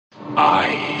I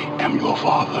am your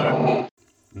father.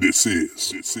 This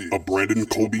is a Brandon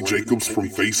Kolby Jacobs from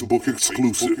Facebook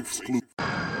exclusive.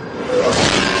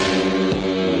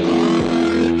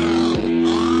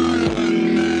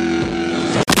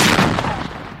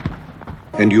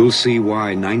 And you'll see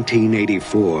why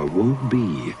 1984 won't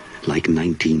be like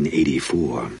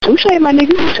 1984. Touche, my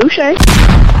nigga. Touche.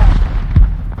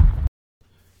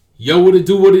 Yo, what it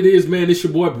do, what it is, man. It's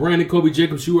your boy,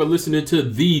 brandonkolbyjacobs. You are listening to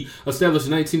the Established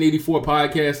 1984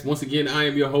 podcast. Once again, I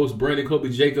am your host,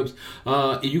 brandonkolbyjacobs.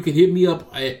 You can hit me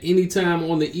up at any time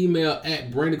on the email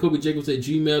at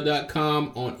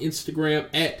brandonkolbyjacobs@gmail.com, on Instagram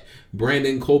at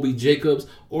brandonkolbyjacobs,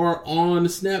 or on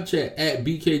Snapchat at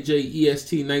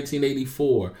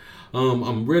BKJEST1984.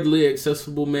 I'm readily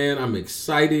accessible, man. I'm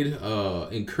excited,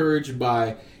 encouraged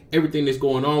by everything that's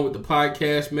going on with the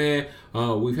podcast, man.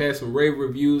 We've had some rave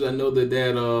reviews. I know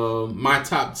that my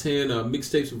top 10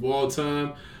 mixtapes of all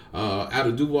time out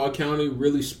of Duval County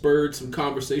really spurred some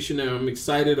conversation, and I'm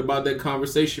excited about that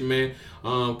conversation, man.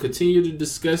 Continue to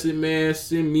discuss it, man.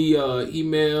 Send me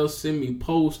emails, send me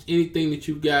posts, anything that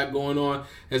you've got going on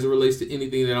as it relates to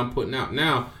anything that I'm putting out.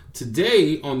 Now,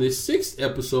 today, on this 6th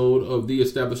episode of the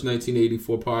Established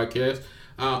 1984 podcast,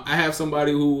 I have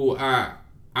somebody who I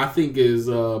think is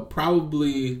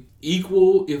probably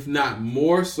equal, if not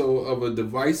more so, of a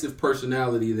divisive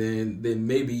personality than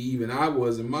maybe even I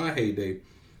was in my heyday.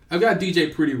 I've got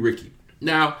DJ Pretty Ricky.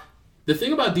 Now, the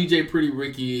thing about DJ Pretty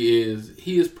Ricky is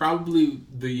he is probably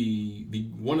the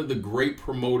one of the great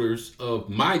promoters of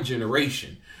my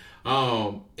generation.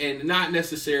 And not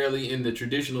necessarily in the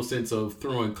traditional sense of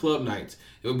throwing club nights,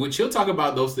 which he'll talk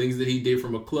about those things that he did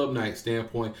from a club night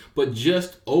standpoint, but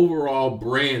just overall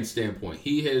brand standpoint.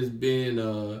 He has been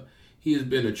a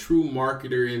true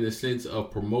marketer in the sense of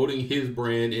promoting his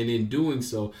brand, and in doing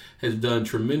so has done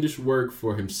tremendous work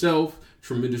for himself,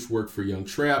 tremendous work for Young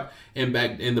Trap, and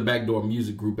the Backdoor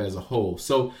Music Group as a whole.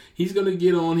 So he's going to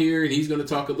get on here and he's going to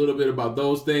talk a little bit about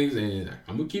those things, and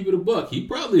I'm going to keep it a buck. He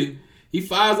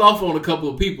fires off on a couple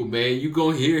of people, man. You're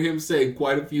going to hear him say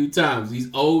quite a few times, these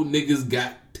old niggas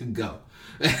got to go.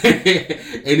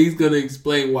 And he's going to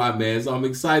explain why, man. So I'm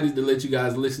excited to let you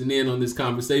guys listen in on this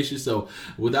conversation. So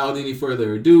without any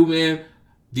further ado, man,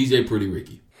 DJ Pretty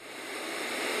Ricky.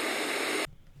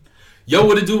 Yo,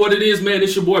 what it do, what it is, man.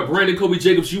 It's your boy, Brandon Kolby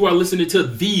Jacobs. You are listening to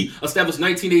the Established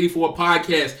 1984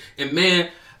 podcast. And, man,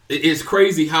 it's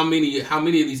crazy how many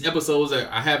of these episodes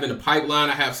I have in the pipeline.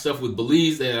 I have stuff with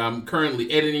Belize that I'm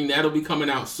currently editing. That'll be coming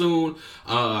out soon.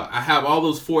 I have all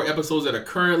those 4 episodes that are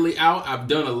currently out. I've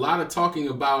done a lot of talking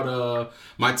about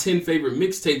my 10 favorite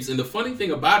mixtapes. And the funny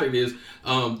thing about it is 3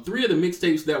 of the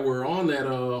mixtapes that were on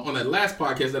that last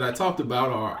podcast that I talked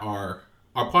about are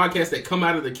podcasts that come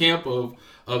out of the camp of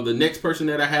the next person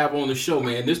that I have on the show,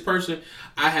 man. This person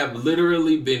I have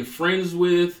literally been friends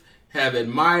with, have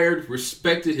admired,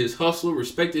 respected his hustle,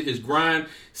 respected his grind,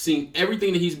 seen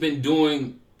everything that he's been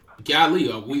doing.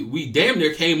 Golly, we damn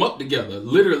near came up together,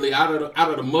 literally out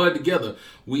of the mud together.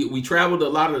 We traveled a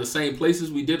lot of the same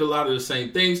places. We did a lot of the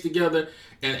same things together.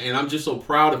 And I'm just so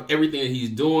proud of everything that he's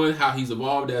doing, how he's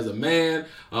evolved as a man,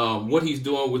 what he's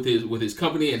doing with his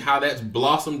company, and how that's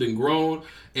blossomed and grown.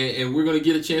 And we're going to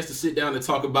get a chance to sit down and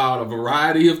talk about a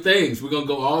variety of things. We're going to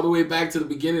go all the way back to the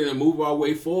beginning and move our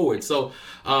way forward. So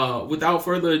without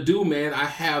further ado, man, I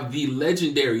have the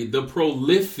legendary, the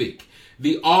prolific,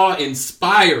 the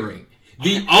awe-inspiring,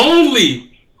 the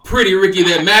only Pretty Ricky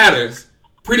that matters.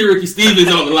 Pretty Ricky Stevens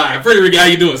on the line. Pretty Ricky, how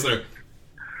you doing, sir?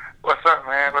 What's up,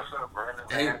 man? What's up, Brandon?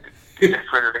 Man? It's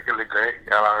pretty ridiculously great.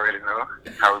 Y'all already know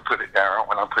how we put it down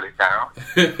when I put it down.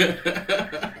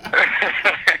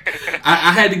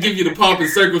 I had to give you the pomp and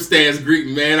circumstance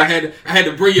greeting, man. I had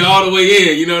to bring you all the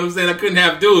way in. You know what I'm saying? I couldn't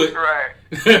have to do it. Right.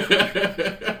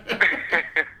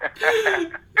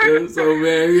 So,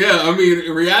 man, yeah. I mean,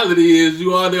 the reality is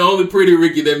you are the only Pretty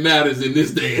Ricky that matters in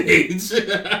this day and age.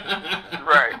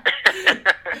 Right.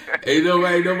 Ain't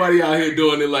nobody out here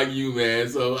doing it like you, man.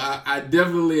 So I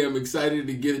definitely am excited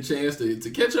to get a chance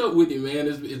to catch up with you, man.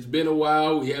 It's been a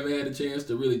while. We haven't had a chance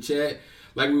to really chat.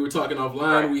 Like we were talking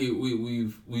offline, right.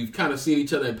 We've kind of seen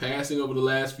each other in passing over the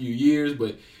last few years,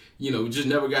 but we just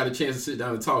never got a chance to sit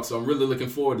down and talk. So I'm really looking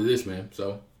forward to this, man.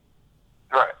 So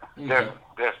right, okay. Definitely.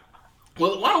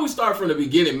 Well, why don't we start from the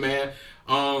beginning, man?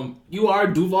 You are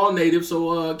a Duval native,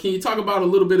 so can you talk about a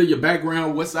little bit of your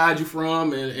background, what side you're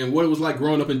from, and what it was like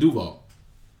growing up in Duval?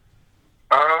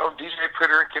 DJ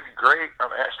Pretty Ricky the Great.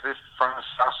 I'm actually from the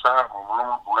South Side. My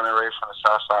mom born and raised from the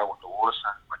South Side with the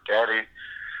Wilson. My daddy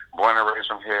born and raised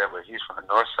from here, but he's from the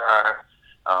North Side.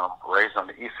 Raised on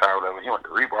the East Side, whatever. He went to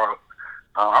Reebok.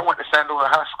 I went to Sandalwood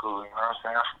High School, you know what I'm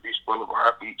saying, from Beach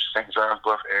Boulevard, Beach, St. John's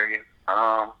Bluff area.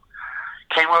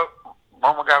 Came up,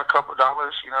 mama got a couple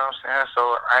dollars, you know what I'm saying, so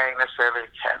I ain't necessarily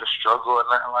had to struggle or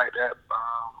nothing like that.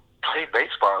 Played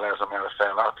baseball, as a matter of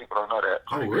fact. A lot of people don't know that.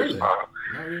 Oh, really? Baseball.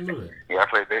 I didn't know that. Yeah, I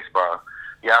played baseball.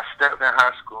 Yeah, I stepped in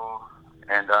high school,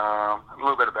 and a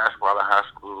little bit of basketball in high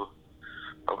school.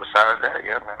 But besides that,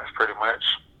 yeah, man, that's pretty much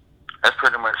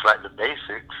like the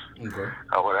basics,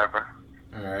 or whatever.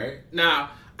 All right.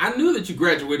 Now, I knew that you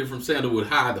graduated from Sandalwood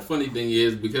High. The funny thing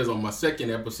is, because on my second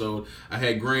episode, I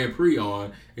had Grand Prix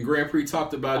on, and Grand Prix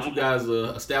talked about you guys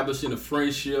establishing a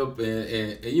friendship,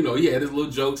 and you know, he had his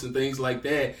little jokes and things like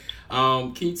that.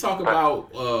 Can you talk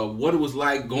about what it was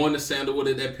like going to Sandalwood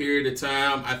at that period of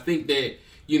time? I think that,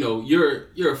 you know,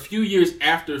 you're a few years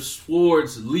after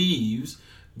Swords leaves,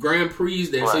 Grand Prix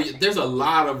there. Right. So there's a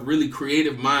lot of really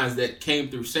creative minds that came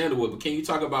through Sandalwood. But can you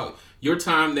talk about your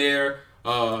time there,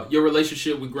 your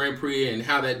relationship with Grand Prix, and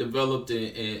how that developed,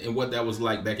 and what that was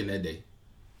like back in that day?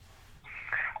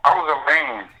 I was a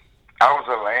lame,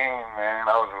 man.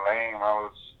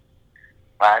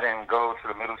 I didn't go to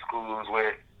the middle schools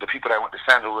with the people that went to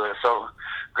Sandalwood. So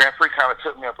Grand Prix kind of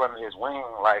took me up under his wing,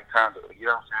 like kind of, you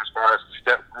know what I'm saying, as far as the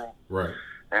step group. Right.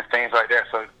 And things like that.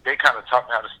 So they kind of taught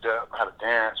me how to step, how to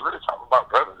dance, really talking about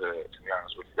brotherhood, to be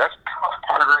honest with you. That's kind of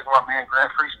part of the reason why me and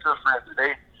Grand Prix still friends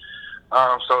today.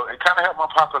 So it kind of helped my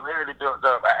popularity build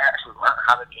up. I actually learned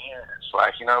how to dance.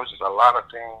 Like, you know, it was just a lot of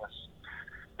things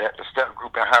that the step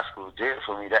group in high school did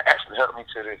for me that actually helped me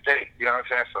to this day. You know what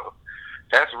I'm saying? So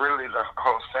that's really the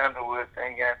whole Sandalwood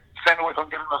thing. And Sandalwood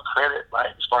don't get enough credit,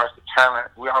 like, as far as the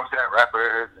talent. We always had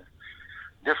rappers and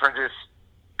different just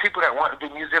people that want to be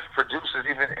music producers,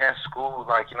 even in school,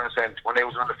 like, you know what I'm saying, when they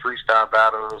was doing the freestyle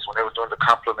battles, when they was doing the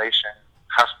high school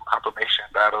compilation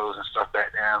battles and stuff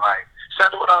back then, like,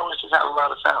 Sandalwood always just had a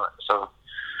lot of talent. So,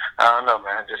 I don't know,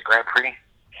 man, just Grand Prix,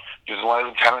 just one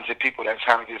of the talented people that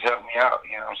kind of just helped me out,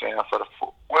 you know what I'm saying,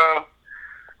 well,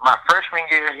 my freshman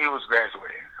year, he was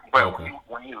graduating, but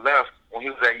when he left, when he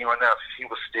was at UNF, he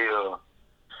was still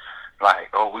like,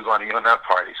 oh, we're going to UNF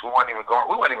parties. We weren't even going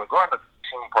to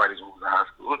team parties when we was in high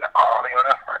school. We was at all the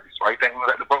UNF parties. Why you think we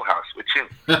was at the boathouse with you?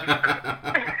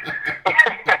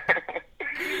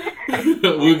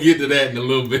 We'll get to that in a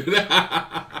little bit.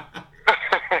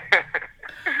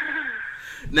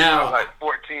 Now, like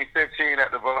 14, 15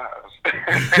 at the boathouse.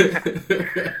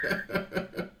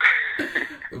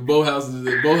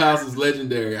 Boathouse is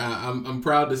legendary. I'm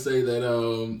proud to say that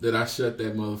I shut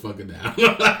that motherfucker down.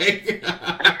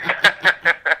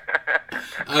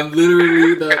 I'm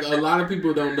literally a lot of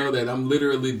people don't know that I'm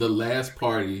literally the last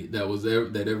party that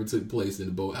ever took place in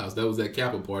the boathouse. That was that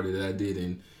Kappa party that I did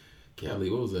in Cali.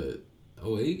 What was that?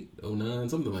 08, 09,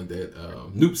 something like that.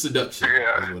 Noob Seduction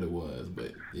is what it was.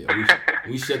 But yeah,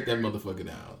 we shut that motherfucker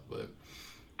down. But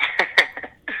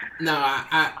now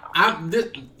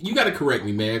you got to correct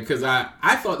me, man, because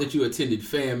I thought that you attended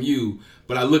FAMU,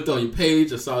 but I looked on your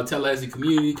page. I saw Tallahassee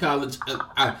Community College,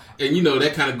 and you know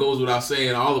that kind of goes without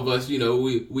saying. All of us, you know,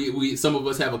 we some of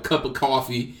us have a cup of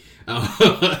coffee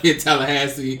in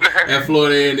Tallahassee and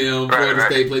Florida A&M, Florida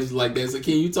State, places like that. So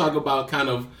can you talk about kind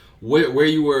of where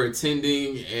you were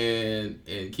attending, and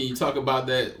can you talk about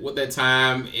what that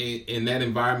time in that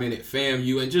environment at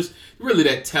FAMU, and just really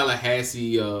that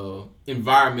Tallahassee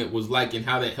environment was like, and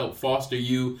how that helped foster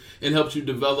you and helped you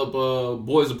develop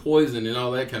Boyz of Poison and all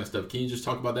that kind of stuff? Can you just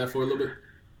talk about that for a little bit?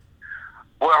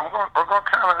 Well, I'm going to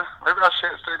kind of, maybe I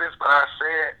shouldn't say this, but I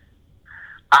said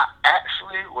I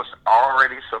actually was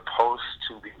already supposed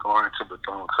to be going to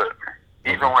Bethune-Cookman.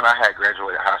 Even when I had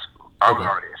graduated high school, I was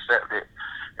already accepted.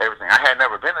 Everything. I had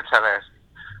never been to Tallahassee.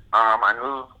 I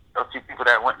knew a few people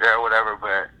that went there or whatever,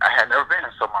 but I had never been.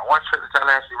 So my one trip to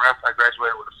Tallahassee, right after I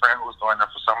graduated with a friend who was going there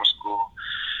for summer school,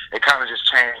 it kind of just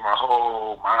changed my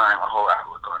whole mind, my whole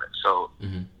outlook on it. So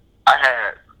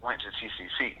I went to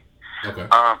TCC. Okay.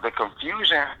 The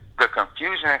confusion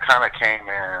kind of came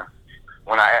in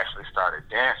when I actually started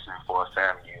dancing for a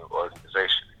FAMU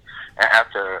organization. And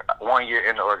after 1 year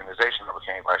in the organization, I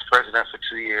became vice president for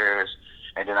 2 years.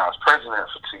 And then I was president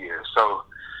for 2 years. So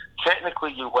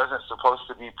technically, you wasn't supposed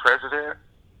to be president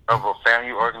of a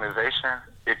FAMU organization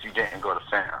if you didn't go to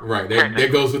FAM. Right. That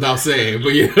goes without saying.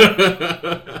 But yeah.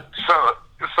 So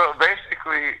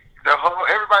basically,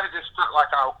 everybody just felt like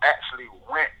I actually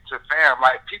went to FAM.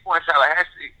 Like, people in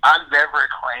Tallahassee, I never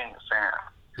claimed FAM.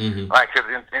 Mm-hmm. Like, because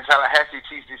in Tallahassee,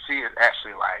 TCC is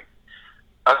actually like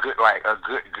a good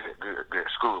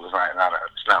school. It's not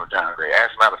a downgrade.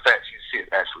 As a matter of fact, TCC is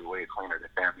actually way cleaner than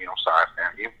FAMU. I'm sorry,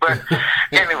 FAMU. But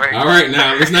anyway. All right,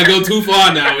 now let's not go too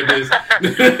far now with this. I'm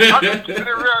just keeping it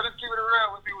real.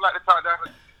 When people like to talk down,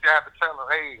 you have to tell them.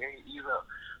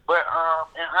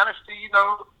 honesty, you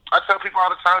know, I tell people all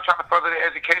the time trying to further their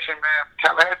education, man,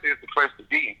 Tallahassee is the place to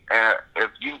be. And if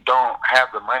you don't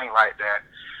have the money like that,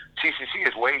 TCC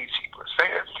is way cheaper. Same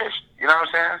education, you know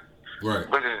what I'm saying? Right.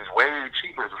 But it's way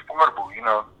cheaper. It's affordable, you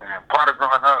know. And part of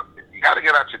growing up, you got to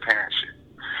get out your parents' shit.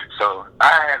 So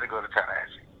I had to go to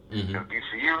Tallahassee. Mm-hmm.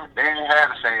 DCU, they didn't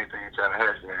have the same thing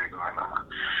Tallahassee had going on.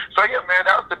 So yeah, man,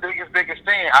 that was the biggest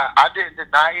thing. I didn't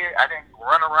deny it. I didn't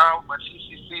run around with my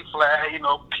TCC flag. You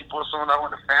know, people assumed I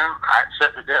went to fam. I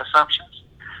accepted their assumptions,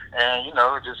 and you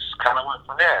know, it just kind of went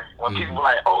from there. When people were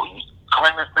like, "Oh, you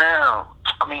claiming fam?"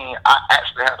 I mean, I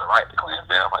actually have the right to claim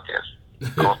fam, I guess.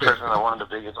 I was president of one of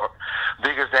the biggest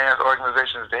dance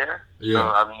organizations there. Yeah.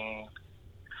 So I mean,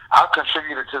 I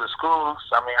contributed to the schools.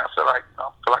 I mean, I feel like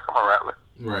I'm a rattler.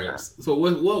 Right. So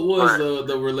what was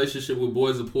the relationship with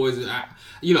Boyz of Poison?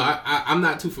 I'm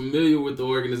not too familiar with the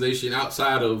organization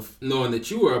outside of knowing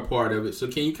that you were a part of it. So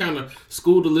can you kind of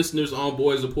school the listeners on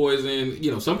Boyz of Poison?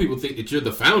 You know, some people think that you're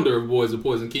the founder of Boyz of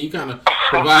Poison. Can you kind of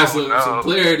provide some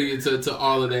clarity to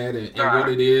all of that and what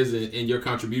it is and your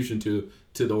contribution to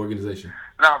the organization?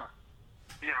 Now,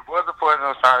 yeah, Boyz of Poison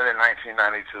was founded in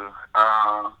 1992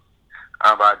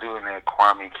 by a dude named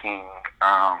Kwame King,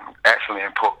 actually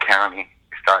in Polk County.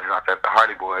 Started off at the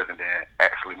Hardy Boys and then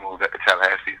actually moved up to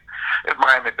Tallahassee. It's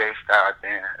Miami-based style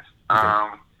dance.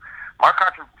 Okay.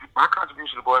 My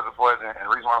contribution to Boyz of Poison, and the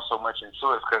reason why I'm so much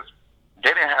into it is because they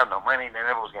didn't have no money. They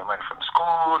never was getting money from the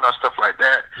school, no stuff like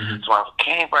that. Mm-hmm. So when I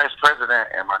became vice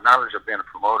president, and my knowledge of being a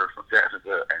promoter from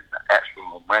Jacksonville and the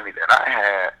actual money that I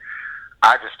had,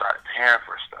 I just started paying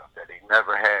for stuff that they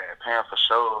never had, paying for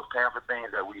shows, paying for things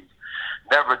that we've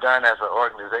never done as an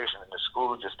organization. And the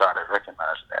school just started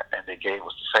recognizing that, and they gave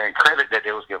us the same credit that they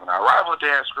was giving our rival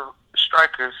dance group, the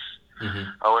Strikers,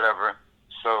 or whatever.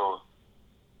 So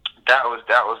that was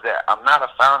that. I'm not a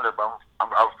founder, but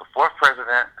I was the fourth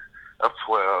president of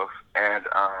 12, and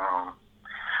I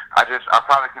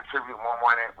probably contribute more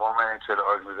money to the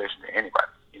organization than anybody.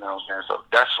 You know what I'm saying? So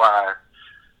that's why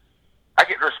I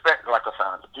get respect like a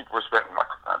founder. People respect me like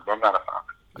a founder, but I'm not a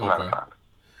founder. I'm not a founder.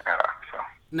 So.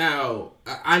 Now,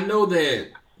 I know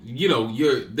that, you know,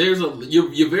 you're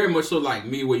very much so like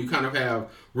me, where you kind of have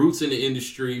roots in the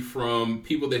industry from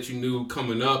people that you knew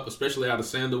coming up, especially out of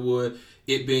Sandalwood,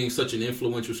 it being such an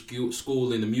influential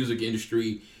school in the music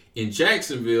industry in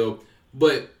Jacksonville.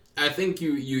 But I think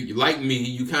you like me,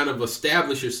 you kind of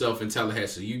establish yourself in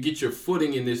Tallahassee. You get your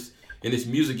footing in this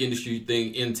music industry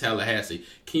thing in Tallahassee.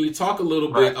 Can you talk a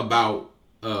little bit about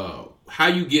how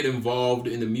you get involved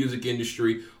in the music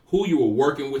industry, who you were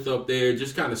working with up there?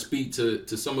 Just kind of speak to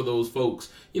some of those folks.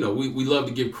 You know, we love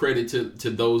to give credit to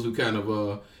those who kind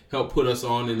of helped put us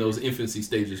on in those infancy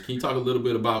stages. Can you talk a little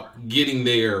bit about getting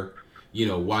there, you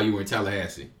know, while you were in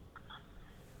Tallahassee?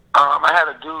 I had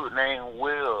a dude named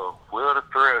Will the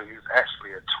Thrill. He was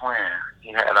actually a twin.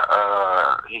 He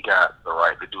got the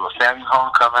right to do a family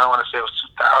homecoming. I want to say it was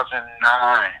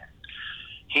 2009.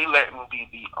 He let me be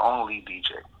the only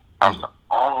DJ. I was the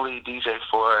only DJ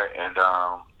for it, and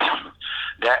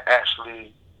that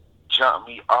actually jumped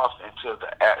me off into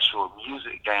the actual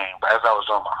music game. But as I was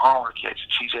on my homework, he had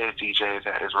DJs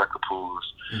at his record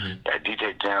pools. That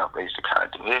DJ Damp used to kind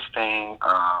of do his thing.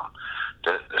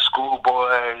 The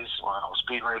schoolboys, when I was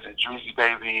Speed Raising Druzy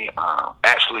Baby,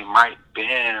 actually Mike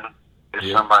Ben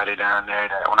is somebody down there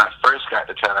that when I first got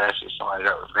to Tallahassee, somebody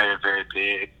that was very, very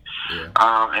big.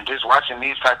 And just watching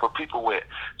these type of people with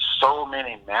so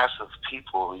many massive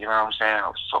people, you know what I'm saying?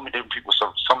 So many different people,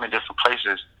 so many different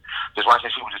places. Just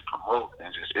watching people just promote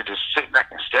and it just sit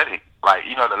back and steady. Like,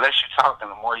 you know, the less you talk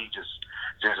and the more you just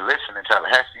listen in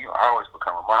Tallahassee, you always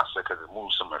become a monster because it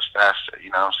moves so much faster, you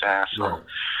know what I'm saying? So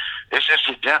it's just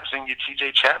your Demps and your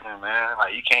TJ Chapman, man.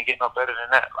 Like, you can't get no better than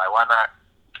that. Like, why not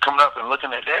coming up and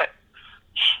looking at that?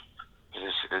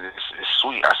 It's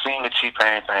sweet. I seen the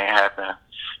T-Pain thing happen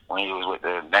when he was with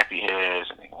the nappy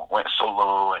heads and he went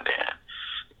solo, and then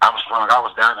I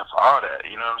was down there for all that,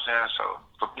 you know what I'm saying? So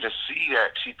for me to see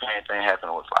that T-Pain thing happen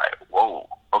was like, whoa,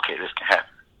 okay, this can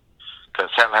happen.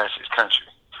 Because Tallahassee is country.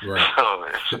 Right. So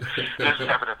this is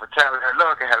happening for Tallahassee.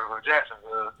 Look, it happened for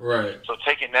Jacksonville. Right. So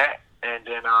taking that, and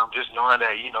then just knowing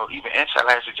that, you know, even in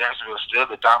Tallahassee, Jacksonville is still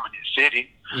the dominant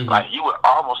city. Like, you would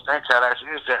almost think Tallahassee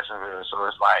is Jacksonville. So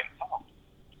it's like,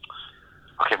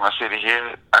 okay, my city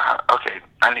here, okay,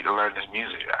 I need to learn this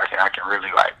music. I can really,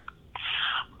 like,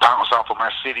 bounce off of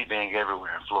my city being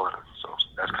everywhere in Florida. So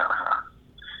that's kind of how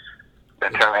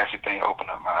that Tallahassee thing opened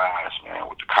up my eyes, man,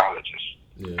 with the colleges.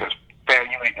 Because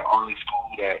you ain't the only school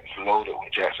that's loaded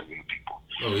with Jacksonville people.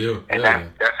 Oh, yeah. And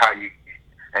that's how you...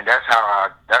 And that's how I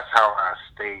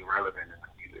stay relevant in the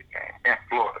music game in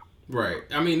Florida. Right.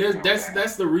 I mean,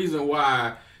 that's the reason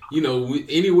why,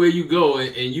 anywhere you go,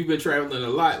 and you've been traveling a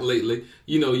lot lately,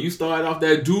 you start off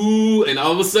that dude, and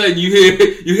all of a sudden you hear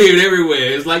it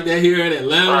everywhere. It's like that here in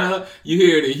Atlanta. Right. You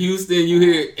hear it in Houston. You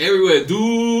hear it everywhere.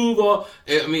 Duval.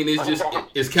 I mean, it's just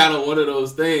it's kind of one of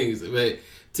those things. But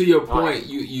to your point,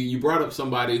 you brought up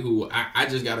somebody who I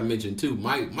just got to mention too.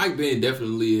 Mike Ben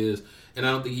definitely is, and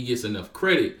I don't think he gets enough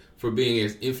credit for being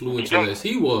as influential as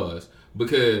he was.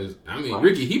 Because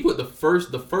Ricky, he put the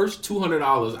first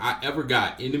 $200 I ever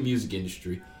got in the music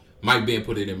industry. Mike Ben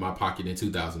put it in my pocket in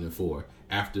 2004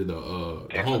 after the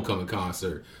homecoming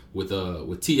concert with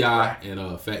T.I.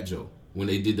 and Fat Joe when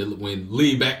they did when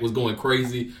Lean Back was going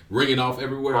crazy, ringing off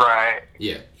everywhere. Right.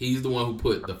 Yeah, he's the one who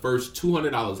put the first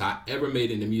 $200 I ever made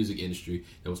in the music industry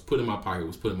that was put in my pocket.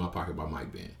 Was put in my pocket by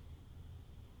Mike Ben.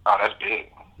 Oh, that's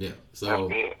big. Yeah. So that's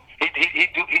big.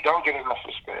 He don't get enough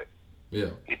respect.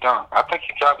 Yeah. He don't. I think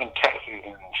he's driving taxis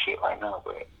and shit right now,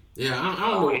 but yeah, I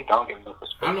don't know. He don't get enough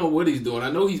respect. I don't know what he's doing. I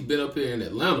know he's been up here in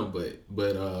Atlanta, but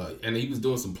and he was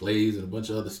doing some plays and a bunch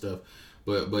of other stuff.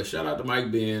 But shout out to Mike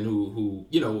Ben, who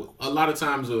a lot of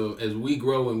times as we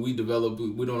grow and we develop,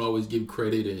 we don't always give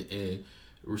credit and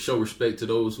show respect to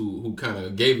those who kind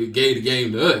of gave the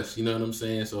game to us. You know what I'm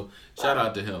saying? So shout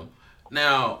out to him.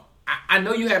 Now, I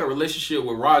know you had a relationship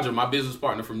with Roger, my business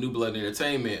partner from New Blood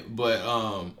Entertainment, but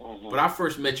I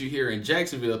first met you here in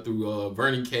Jacksonville through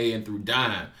Vernon K and through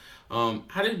Dime.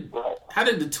 How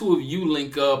did the two of you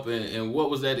link up, and what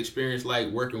was that experience like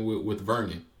working with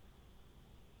Vernon?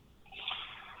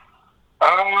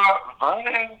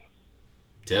 Vernon.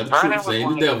 Tell the truth, say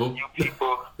the devil.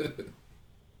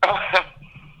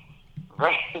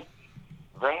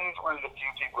 Vernon's one of the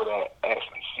few people that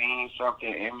actually seen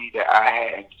something in me that I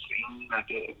hadn't seen. I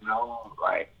didn't know.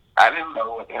 Like, I didn't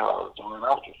know what the hell I was doing. I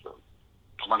was just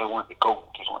somebody wanted to go.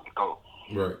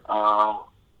 Right.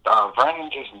 Vernon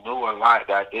just knew a lot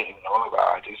that I didn't know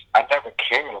about. I never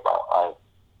cared about.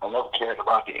 I never cared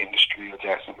about the industry of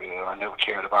Jacksonville. I never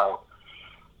cared about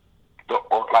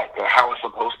how it's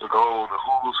supposed to go, the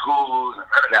who's, and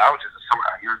none of that. I was just some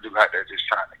young dude out there just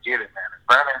trying to get it, man. And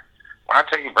Vernon. When I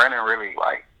tell you, Brandon really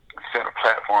set a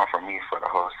platform for me for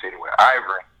the whole city with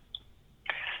Ivory.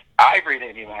 Ivory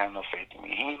didn't even have no faith in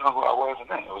me. He didn't know who I was, and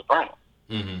then it was Brandon.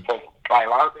 Mm-hmm. So a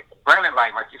lot of people, Brandon,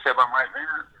 like you said about Mike,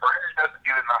 Brandon doesn't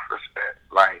get enough respect,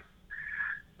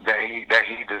 that he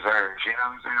deserves. You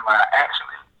know what I'm saying?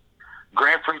 Actually,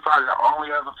 Grand Prix probably the only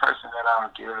other person that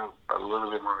I'll give a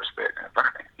little bit more respect than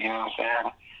Brandon. You know what I'm saying?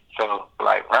 So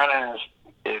Brandon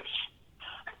is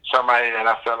somebody that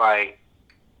I feel like.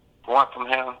 One from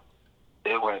him,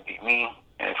 it wouldn't be me,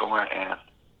 and if it weren't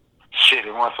shit,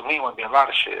 it wasn't for me, it wouldn't be a lot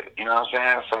of shit. You know what I'm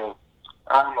saying? So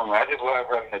I don't know, man. I just love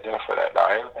Brandon to death for that,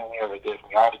 dog. Everything he ever did for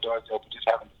me, all the doors open, just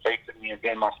having faith in me and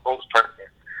being my spokesperson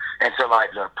into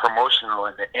the promotional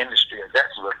and the industry of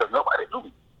Jacksonville, because nobody knew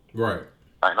me. Right.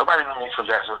 Nobody knew me from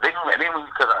Jacksonville. They knew me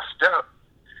because I stepped,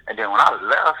 and then when I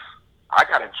left, I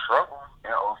got in trouble in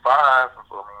 2005.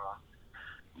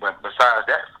 But besides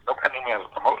that, nobody knew me as a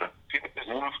promoter. People just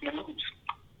knew me from the news.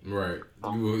 Right.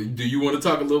 Do you want to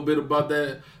talk a little bit about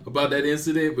that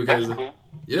incident? Because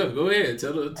yeah, go ahead.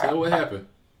 Tell what happened.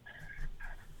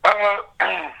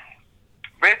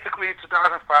 Basically,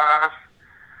 2005.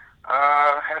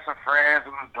 Had some friends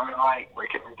who was doing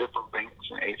working in different banks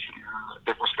and ATMs,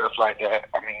 different stuff like that.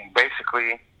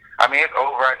 It's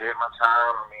over. I did my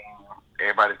time.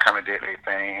 Everybody kind of did their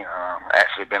thing.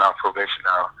 Actually been on probation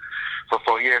now for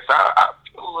 4 years. So I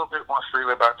feel a little bit more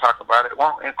freely about talking about it.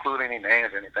 Won't include any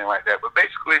names or anything like that. But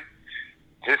basically,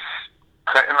 just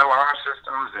cutting alarm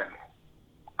systems and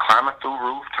climbing through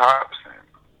rooftops and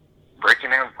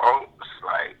breaking in vaults.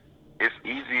 It's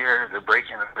easier to break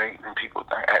in a bank than people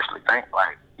actually think.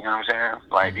 You know what I'm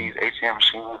saying? These ATM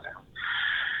machines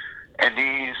and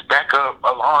these backup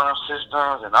alarm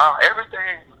systems and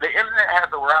everything. The internet has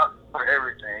a route for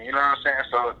everything. You know what I'm saying?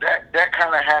 So that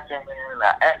kind of happened, man.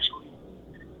 I actually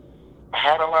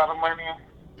had a lot of money.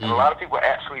 And a lot of people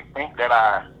actually think that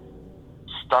I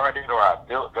started or I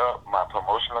built up my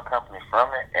promotional company from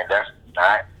it, and that's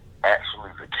not actually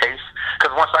the case.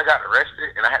 Because once I got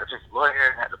arrested and I had to fix a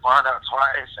lawyer and had to bond out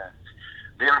twice and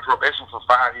been in probation for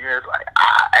 5 years, I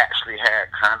actually had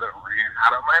kind of ran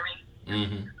out of money.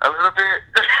 Mm-hmm. A little bit.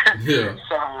 Yeah.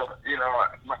 So,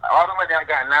 all the money I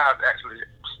got now is actually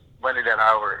money that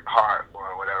I worked hard for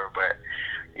or whatever. But,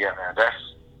 yeah, man,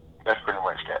 that's pretty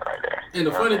much that right there. And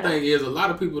the funny thing is, a lot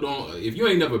of people don't, if you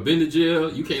ain't never been to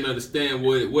jail, you can't understand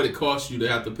what it costs you to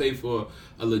have to pay for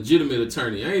a legitimate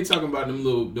attorney. I ain't talking about them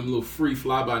little free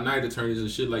fly-by-night attorneys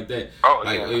and shit like that. Oh,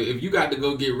 yeah. If you got to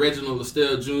go get Reginald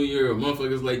Estelle Jr. or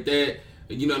motherfuckers like that,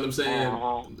 You know what I'm saying?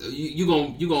 You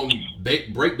gonna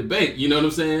break the bank. You know what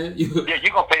I'm saying? Yeah, you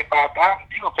gonna pay $5,000.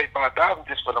 You gonna pay $5,000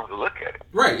 just for them to look at it.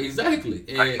 Right, exactly.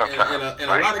 And a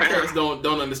lot of cats don't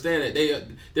understand that.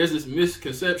 There's this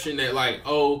misconception that like,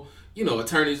 oh, you know,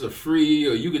 attorneys are free,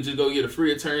 or you could just go get a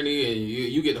free attorney and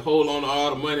you get to hold on to all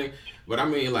the money. But I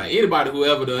mean, like, anybody who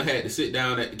ever done had to sit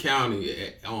down at the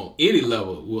county on any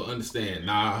level will understand.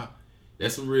 Nah,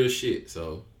 that's some real shit.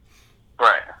 So,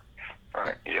 right,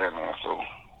 yeah, man. So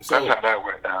that's how that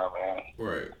went down, man.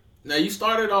 Right. Now you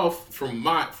started off from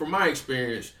my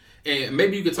experience, and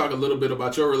maybe you could talk a little bit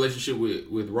about your relationship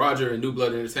with Roger and New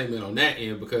Blood Entertainment on that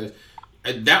end, because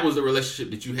that was the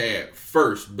relationship that you had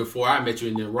first before I met you,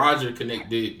 and then Roger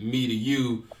connected me to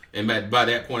you, and by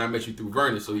that point I met you through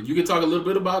Vernon. So you can talk a little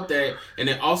bit about that, and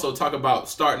then also talk about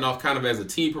starting off kind of as a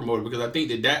team promoter, because I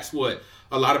think that's what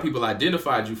a lot of people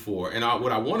identified you for. And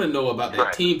what I want to know about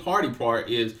that team party part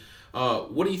is,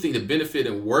 what do you think the benefit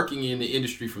in working in the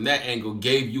industry from that angle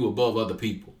gave you above other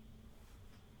people?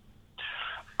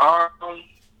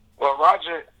 Well,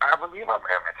 Roger, I believe I'm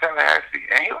in Tallahassee,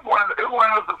 and it was one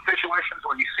of those situations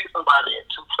where you see somebody in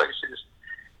two places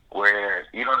where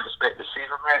you don't expect to see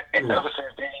them at, and ever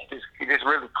since then, he just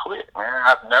really clicked, man.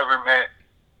 I've never met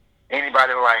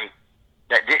anybody like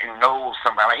that didn't know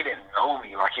somebody. Like, he didn't know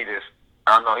me. Like,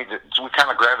 I don't know, we kind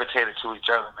of gravitated to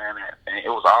each other, man, and it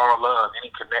was all love.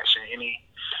 Any connection, any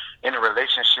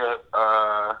relationship,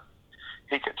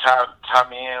 he could tie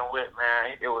me in with,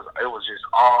 man. It was just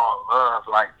all love.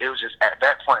 Like, it was just, at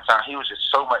that point in time, he was just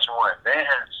so much more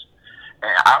advanced.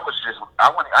 And I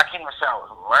can't even say I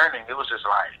was learning. It was just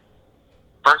like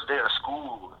first day of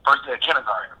school, first day of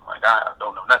kindergarten. Like, I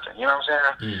don't know nothing. You know what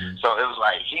I'm saying? Mm-hmm. So it was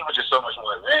like he was just so much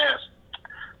more advanced.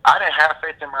 I didn't have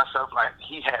faith in myself like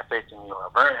he had faith in me, or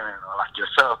Vernon, or like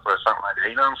yourself, or something like that.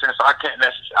 You know what I'm saying? So I couldn't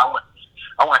necessarily.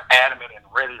 I went adamant and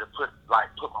ready to put my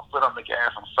foot on the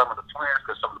gas on some of the plans,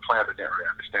 because some of the plans I didn't really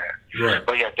understand. Right.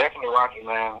 But yeah, definitely Rocky,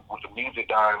 man, with the music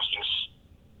guy, was just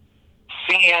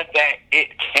seeing that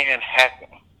it can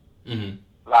happen. Mm-hmm.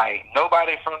 Like,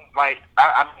 nobody from, like,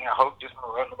 I mean, I hope just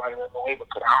don't run nobody the way,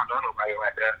 because I don't know nobody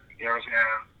like that. You know what I'm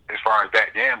saying? As far as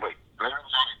back then, but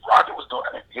Roger was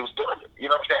doing it. He was doing it. You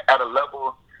know what I'm saying? At a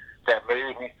level that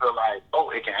made me feel like, oh,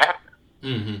 it can happen.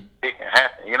 Mm-hmm. It can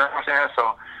happen. You know what I'm saying?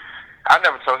 So I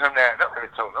never told him that. I never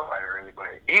really told nobody really, but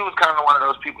he was kind of one of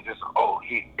those people. Just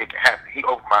it can happen. He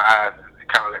opened my eyes and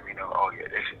kind of let me know. Oh yeah,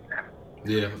 this shit can happen.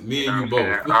 Yeah, me and you both.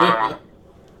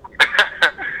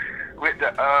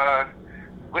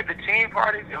 With the team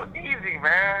parties, it was easy,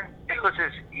 man. It was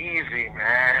just easy,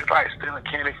 man. It's like stealing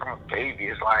candy from a baby.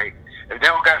 It's like, if they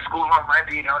don't got school on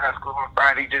Monday, they don't got school on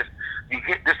Friday. You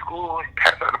get to school, you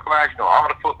pass out the flags. You know, all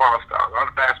the football stars, all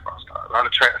the basketball stars, all the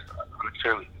track stars, all the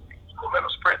cheerleaders. Let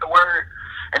them spread the word.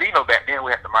 And you know, back then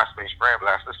we had the MySpace brand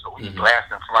blaster, so we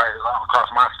blasting flyers all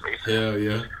across MySpace. Hell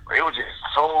yeah. But it was just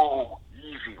so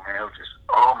easy, man. It was just,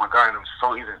 oh my God, it was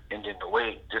so easy. And then the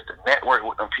way, just to network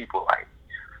with them people, like,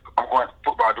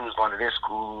 football dudes going to this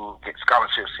school, get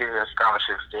scholarships here,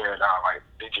 scholarships there, now, like,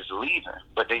 they're just leaving,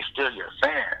 but they still your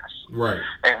fans. Right.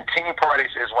 And team parties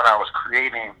is when I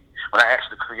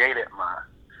actually created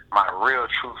my real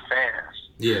true fans.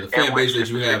 Yeah, the fan base that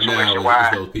you have now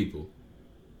is those people.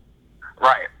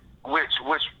 Right.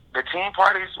 Which the team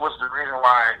parties was the reason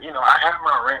why, you know, I have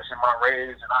my rants and my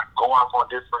raves, and I go off on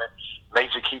different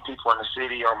major key people in the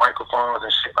city on microphones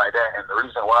and shit like that. And the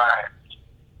reason why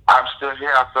I'm still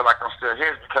here, I feel like I'm still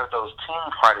here, is because those team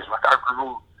parties, like, I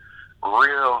grew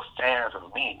real fans of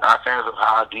me, not fans of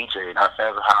how I DJ, not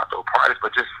fans of how I throw parties,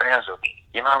 but just fans of me.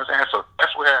 You know what I'm saying? So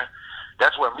that's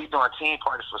where me doing team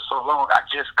parties for so long, I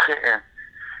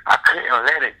couldn't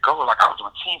let it go. Like, I was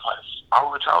doing team parties all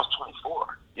the way till I was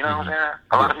 24. You know what I'm saying?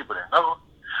 A lot of people didn't know.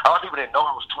 A lot of people didn't know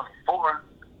I was 24.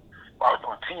 But I was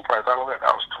doing team parties all the way till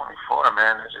I was 24,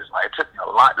 man. It's just like, it took me a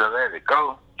lot to let it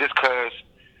go, just because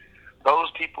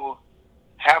those people,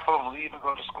 half of them leave and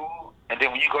go to school, and then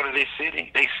when you go to this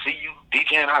city, they see you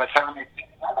DJing all the time. They see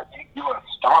you're a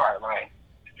star.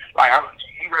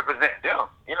 You represent them.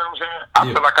 You know what I'm saying? I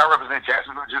feel like I represent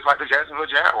Jacksonville just like the Jacksonville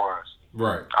Jaguars.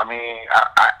 Right. I mean,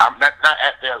 I'm not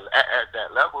at that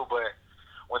level, but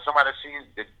when somebody sees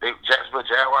the Jacksonville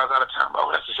Jaguars out of town,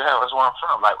 oh, that's the Jaguars. That's where I'm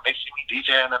from. Like, when they see me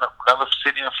DJing in another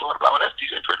city in Florida, like, oh, that's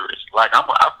DJ Pretty Rich. Like, I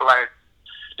feel like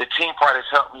the team parties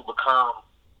helped me become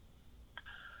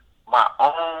my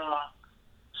own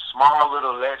small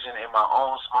little legend in my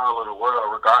own small little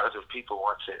world, regardless if people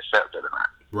want to accept it or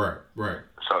not. Right.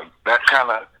 So that kind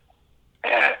of,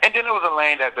 and then there was a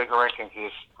lane that Bigger Rankings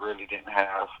just really didn't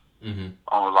have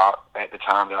on lock at the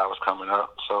time that I was coming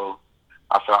up. So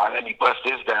I thought, let me bust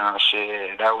this down,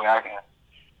 shit, and that way I can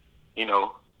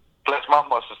flex my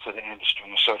muscles to the industry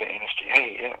and show the industry,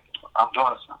 hey, yeah, I'm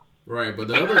doing something. Right, but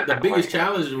the biggest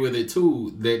challenge with it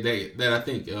too that I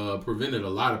think prevented a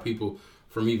lot of people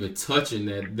from even touching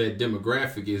that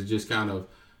demographic is just kind of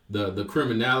the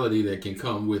criminality that can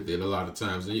come with it a lot of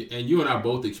times. And you and I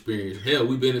both experienced. Hell,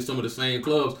 we've been in some of the same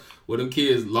clubs where them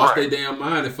kids lost their damn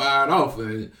mind and fired off,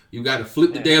 and you got to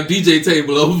flip the damn DJ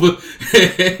table over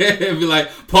and be like,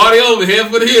 party over, head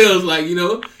for the hills, like,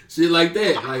 shit like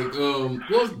that. Like,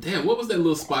 what was that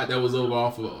little spot that was over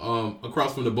off of,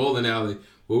 across from the bowling alley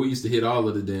where we used to hit all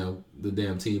of the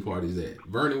damn teen parties at?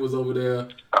 Vernon was over there.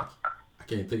 I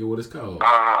can't think of what it's called.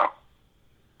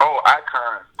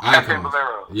 Icon. Cafe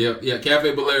Bolero. Yeah,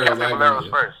 Cafe Bolero. Cafe Bolero's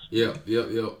first. Yep.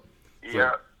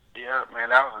 Yeah, man,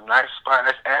 that was a nice spot.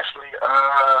 That's actually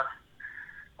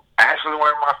one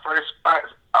of my first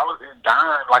spots. I was in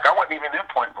Dime. Like, I wasn't even in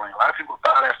Point Blank. A lot of people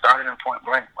thought I started in Point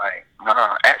Blank. Like,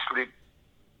 actually,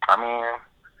 I mean,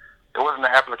 it wasn't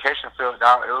an application filled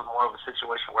out. It was more of a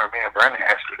situation where me and Brandon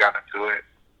actually got into it.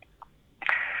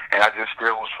 And I just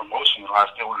still was promotional. I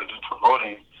still wanted to do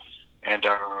promoting. And,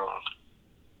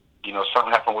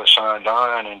 something happened with Sean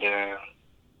Don, and then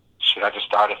I just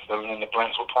started filling in the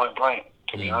blanks with Point Blank,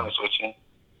 to be honest with you.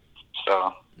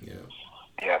 So,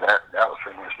 yeah, that was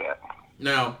pretty much that.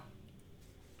 Now,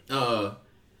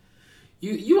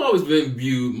 you always been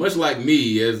viewed, much like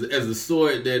me, as a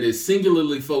sort that is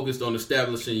singularly focused on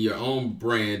establishing your own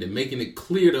brand and making it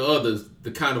clear to others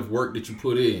the kind of work that you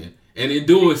put in. And in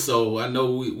doing so, I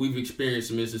know we've experienced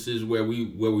some instances where we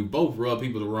both rub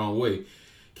people the wrong way.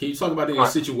 Can you talk about any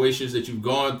situations that you've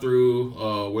gone through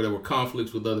where there were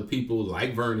conflicts with other people,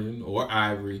 like Vernon or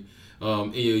Ivory,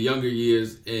 in your younger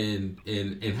years, and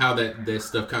how that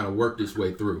stuff kind of worked its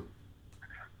way through?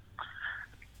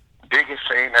 Biggest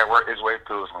thing that worked its way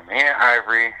through was when me and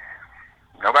Ivory.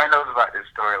 Nobody knows about this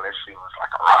story unless she was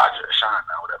like a Roger or Sean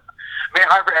or whatever. Me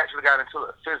and Ivory actually got into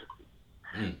it physically.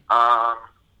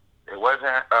 It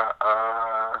wasn't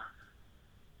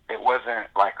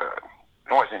like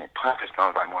there wasn't any punches. It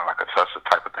was like more like a tussle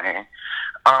type of thing.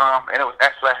 And it was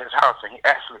actually at his house, and he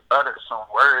actually uttered some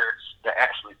words that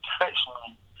actually touched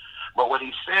me. But what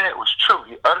he said was true.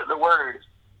 He uttered the words,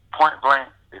 "Point blank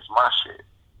is my shit.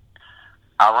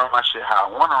 I run my shit how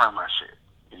I want to run my shit.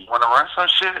 If you want to run some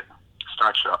shit,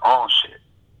 start your own shit."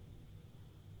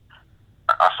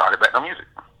 I started back on music.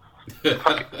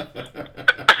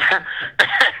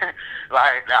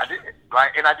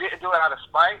 And I didn't do it out of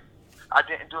spite. I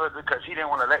didn't do it because he didn't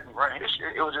want to let me run his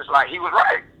shit. It was just like he was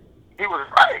right. He was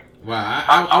right. Wow,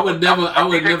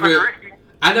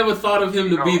 I never thought of him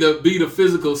to be the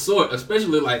physical sort,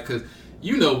 especially like because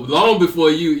long before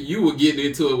you were getting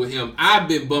into it with him, I've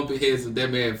been bumping heads with that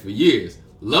man for years,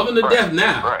 loving to death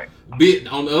now. Right. Be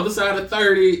on the other side of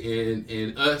 30,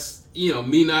 and us,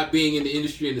 me not being in the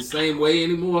industry in the same way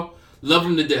anymore. Love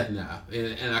him to death now,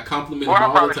 and I compliment him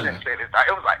all the time. It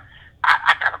was like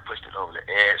I kind of pushed it over the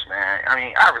edge, man. I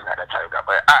mean, I was not that type of guy,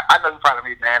 but I know you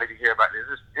probably be mad if you hear about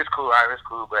this. It's cool, it's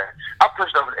cool, but I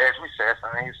pushed over the edge. We said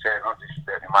something. He said, "I'm just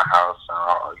sitting in my house.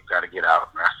 You got to get out."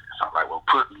 And I said something like, "Well,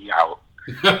 put me out."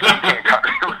 You can't talk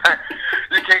to people like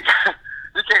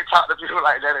you can't talk to people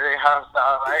like that at their house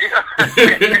now.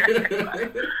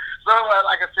 So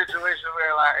like a situation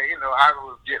where I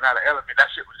was getting out of the element.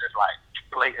 That shit was just like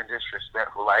blatant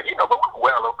disrespectful. But we were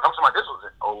well. I'm talking about this was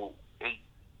in 2008.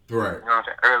 Right. You know what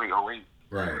I'm saying? Early 2008.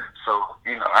 Right. So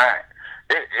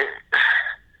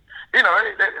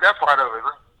that part of it.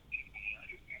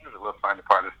 This is a little funny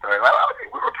part of the story. Like,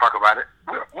 we will talk about it.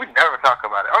 We never talk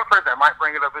about it. The only person that might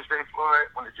bring it up is Jay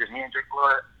Floyd when it's just me and Jay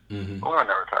Floyd. Mm-hmm. We'll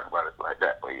never talk about it like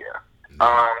that. But yeah,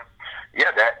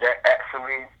 that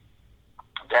actually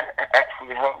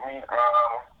helped me.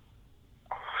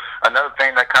 Another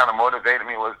thing that kind of motivated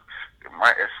me was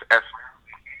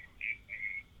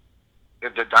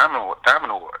the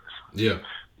Diamond Awards. Yeah.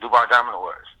 Duval Diamond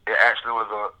Awards. It actually was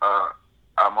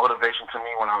a motivation to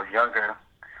me when I was younger.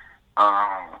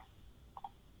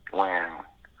 When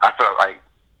I felt like,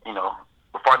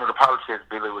 before I knew the politics,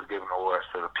 Billy was giving awards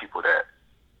to the people that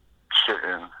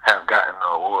shouldn't have gotten the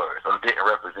awards or didn't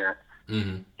represent,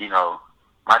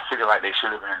 my city like they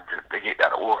should have been to get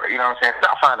that award. You know what I'm saying? So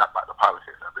I found out about the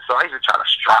politics of it. So I used to try to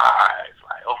strive,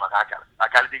 like, oh my God, I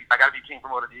gotta be team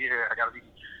promoter of the year. I gotta be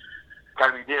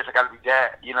this. I gotta be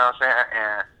that. You know what I'm saying?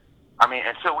 And I mean,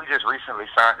 until we just recently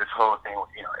signed this whole thing with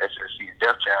SSC and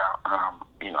Def Jam,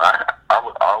 I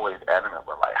was always adamant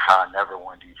about like how I never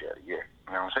won DJ of the year.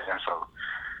 You know what I'm saying? So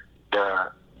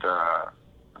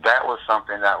that was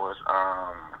something that was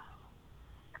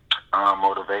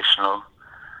motivational.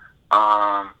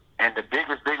 And the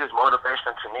biggest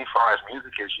motivation to me as far as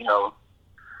music is,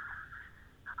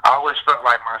 I always felt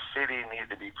like my city needed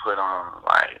to be put on,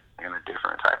 like, in a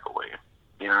different type of way.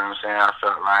 You know what I'm saying? I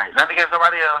felt like, nothing against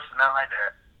nobody else, nothing like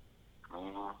that.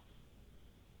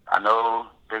 I know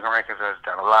Bigger Rankings has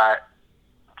done a lot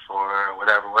for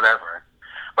whatever.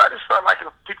 But I just felt like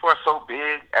if people are so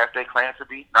big as they claim to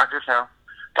be, not just him,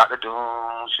 Dr.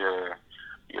 Dooms,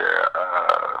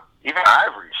 even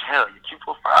Ivory, hell, your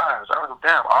 245s, I don't know,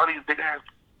 damn, all these big ass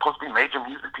supposed to be major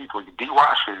music people, your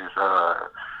D-Washers,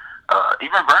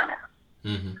 even Vernon.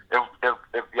 Mm-hmm.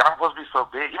 If y'all supposed to be so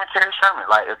big, even Terry Sherman,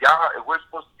 like if we're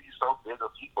supposed to be so big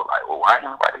of people, like, well, why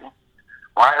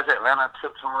is Atlanta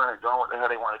tiptoeing and doing what the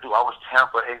hell they want to do? I was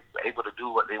Tampa able to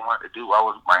do what they want to do. I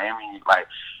was Miami, like,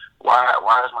 why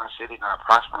is my city not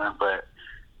prospering? But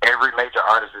every major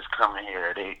artist is coming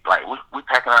here. They like we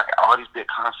packing out all these big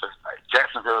concerts. Like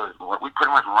Jacksonville, we pretty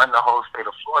much run the whole state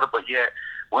of Florida, but yet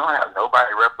we don't have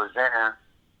nobody representing.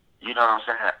 You know what I'm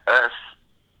saying? Us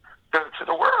to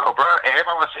the world, bro. And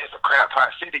everyone says it's a crab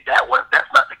pot city. That's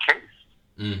not the case.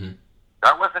 Mm-hmm.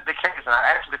 That wasn't the case, and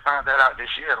I actually found that out this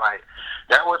year. Like,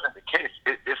 that wasn't the case.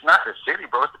 It's not the city,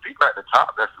 bro. It's the people at the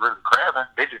top that's really crabbing.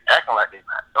 They just acting like they're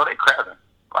not. No, they crabbing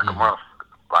like a motherfucker.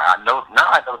 Like, I know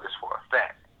this for a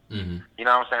fact. Mm-hmm. You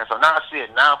know what I'm saying? So now I see it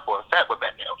now for a fact, but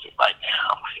back then I was just like,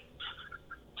 damn, like,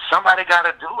 somebody got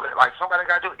to do it. Like, somebody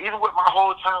got to do it. Even with my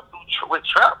whole time with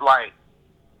trap, like,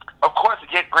 of course,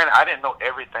 granted, I didn't know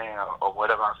everything or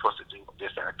whatever I'm supposed to do with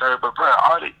this and the third, but, bro,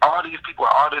 all these people,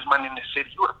 all this money in the city,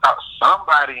 you would have thought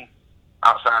somebody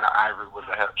outside of Ivory would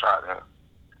have tried to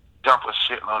dump a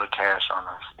shitload of cash on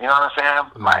us. You know what I'm saying?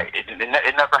 Mm-hmm. Like,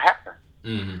 it never happened.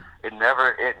 Mm-hmm. It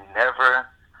never.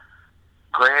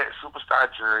 Greg Superstar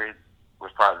Jury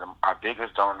was probably our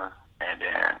biggest donor, and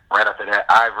then right after that,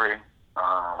 Ivory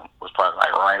was probably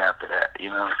like right after that. You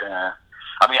know what I'm saying?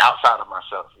 I mean, outside of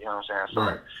myself. You know what I'm saying? So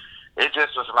right. It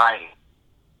just was like,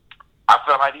 I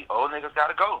felt like these old niggas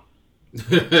gotta go.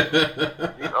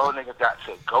 These old niggas got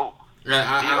to go.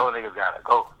 These old niggas gotta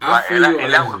go. Like, and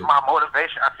that was my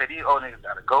motivation. I said, these old niggas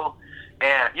gotta go.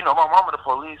 And, you know, my mama the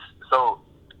police, so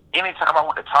anytime I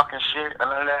went to talking shit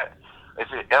and all that, if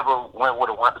it ever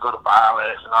would have wanted to go to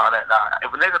violence and all that,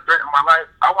 if a nigga threatened my life,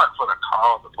 I wasn't for to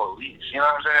call the police. You know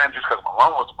what I'm saying? Just because my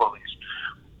mom was the police.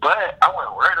 But I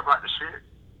wasn't worried about the shit.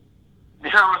 You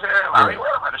know what I'm saying? Like, I ain't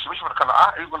worried about the shit. We want to come to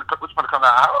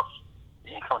our house?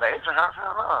 You ain't coming to Adrian's house?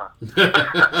 Hell no.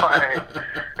 Like,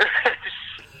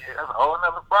 that's a whole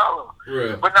nother problem.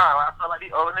 Real. But no, I feel like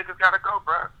these old niggas gotta go,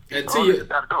 bro. And to your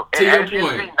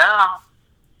point,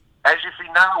 as you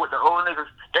see now with the old niggas,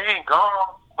 they ain't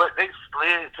gone, but they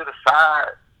slid to the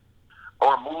side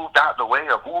or moved out the way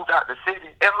or moved out the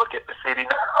city. And look at the city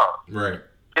now. Right.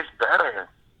 It's better.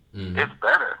 Mm-hmm. It's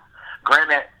better.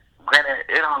 Granted,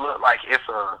 it don't look like it's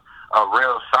a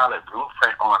real solid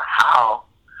blueprint on how,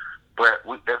 but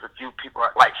there's a few people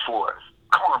like Forrest.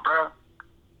 Come on, bro.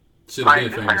 Should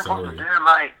have been famous already.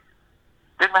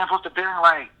 This man supposed to be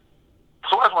like,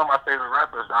 so that's one of my favorite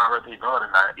rappers I already know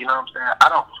tonight. You know what I'm saying? I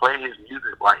don't play his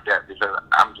music like that because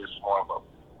I'm just more of a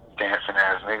dancing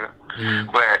ass nigga.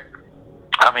 Mm-hmm. But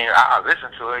I mean, I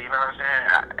listen to it. You know what I'm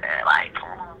saying? And like,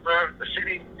 come on, bro. The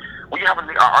city. When you have an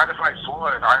artist like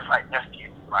Sword, artists like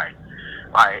Nephew, like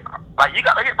you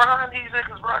gotta get behind these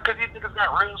niggas, bro, because these niggas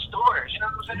got real stories. You know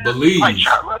what I'm saying?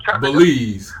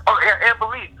 Belize. Oh, and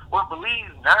Belize. Well,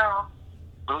 Belize now.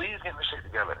 Belize getting the shit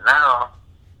together now.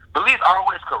 Belize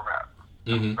always could rap.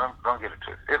 Mm-hmm. Don't get it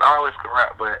twisted. It always could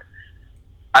rap, but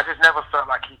I just never felt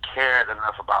like he cared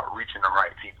enough about reaching the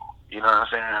right people. You know what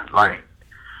I'm saying? Like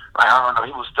I don't know.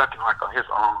 He was stuck in like his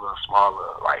own little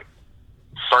smaller like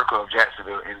circle of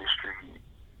Jacksonville industry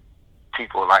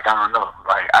people. Like I don't know.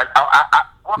 Like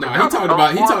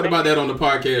he talked about that on the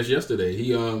podcast yesterday.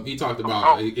 He talked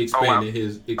about expanding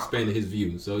his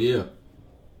view. So yeah.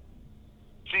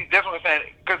 See, that's what I'm saying.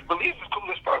 Because Belize is cool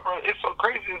as fuck, bro. It's so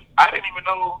crazy. I didn't even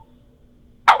know.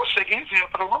 I was shaking his hand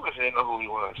for the longest. I didn't know who he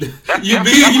was.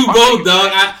 You both,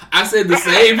 dog. I said the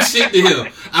same shit to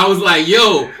him. I was like,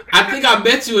 yo, I think I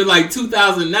met you in like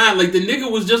 2009. Like the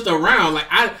nigga was just around. Like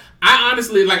I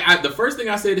honestly, like, the first thing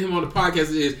I said to him on the podcast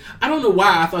is, I don't know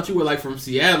why I thought you were, like, from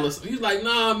Seattle. So he was like,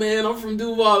 nah, man, I'm from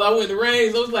Duval. I went to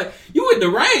Reigns. I was like, you went to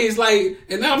Reigns? Like,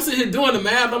 and now I'm sitting here doing the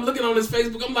math. I'm looking on his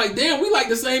Facebook. I'm like, damn, we like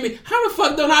the same. How the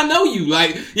fuck don't I know you?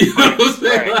 Like, you know what I'm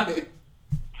saying? Right.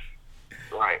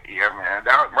 Like, yeah, man.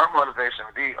 That was my motivation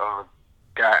with these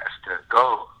guys to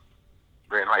go.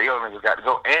 Man, like, yo, niggas got to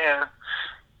go. And,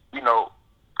 you know,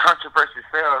 controversy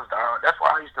sells, dog. That's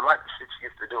why I used to like the shit she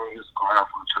used to do when you was going off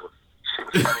on Twitter. Shit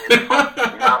was funny as fuck.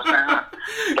 You know what I'm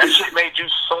saying? That shit made you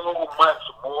so much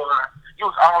more. You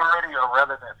was already a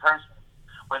relevant person.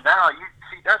 But now, you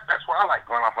see, that's why I like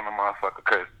going off on the motherfucker,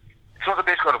 because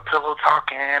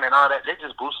and all that, they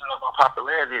just boosting up my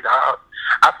popularity, dog.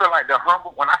 I feel like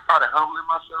when I started humbling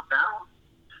myself down,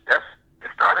 it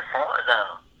started slowing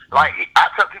down. Like, I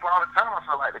tell people all the time, I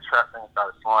feel like the trap thing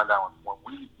started slowing down when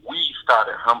we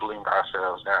started humbling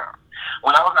ourselves down.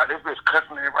 When I was out this bitch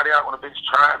cussing everybody out when a bitch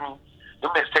tried me,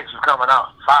 the mistakes was coming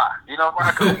out fire. You know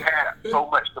why? Because we had so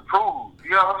much to prove.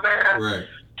 You know what I'm saying? Right.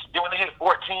 Then when they hit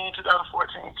 2014,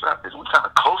 trap this, we kind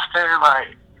of coasting,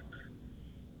 like,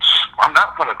 I'm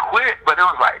not gonna quit, but it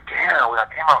was like, damn, when I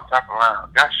came out top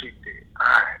around, that shit did.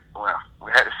 Alright, well,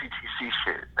 we had the CTC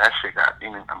shit. That shit got, I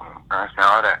understand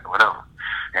all that, whatever.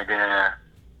 And then,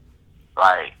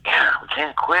 like, damn, we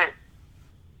can't quit.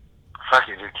 Fuck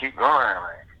it, just keep going.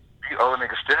 Like, these old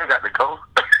niggas still got to go.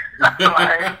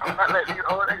 Like, I'm not letting these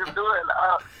old niggas do it.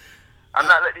 I'm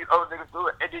not letting these old niggas do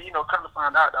it. And then, come to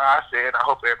find out, I said, I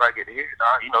hope everybody get to hear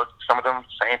it. Some of them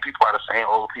same people are the same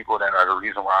old people that are the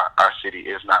reason why our city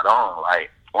is not on.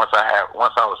 Like, once I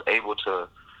was able to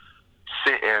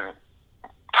sit and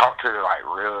talk to like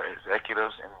real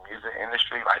executives in the music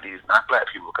industry, like these not black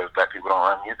people, because black people don't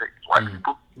run music, it's white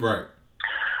people. Right.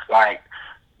 Like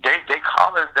they're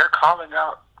calling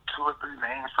out 2 or 3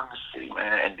 names from the city,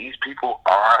 man, and these people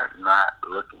are not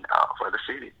looking out for the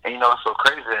city. And it's so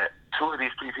crazy that 2 of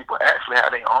these 3 people actually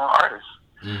have their own artists.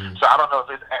 Mm-hmm. So I don't know if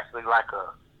it's actually like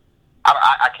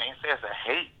I can't say it's a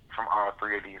hate from all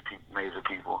 3 of these major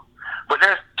people. But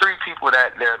there's 3 people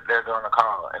that they're going to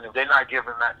call, and if they're not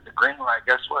giving that the green light,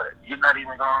 guess what? You're not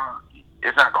even going.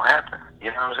 It's not going to happen.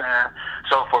 You know what I'm saying?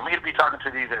 So for me to be talking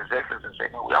to these executives and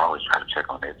saying, we always try to check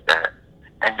on this, that,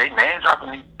 and they name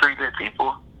dropping these 3 good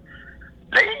people,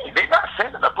 they not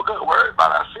sending up a good word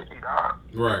about our city, dog.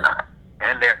 Right.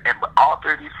 But all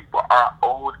 3 of these people are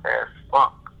old as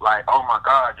fuck. Like, oh my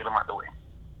God, get them out the way.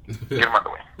 Get them out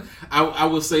the way. I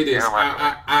will say this.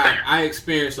 I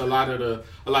experienced a lot of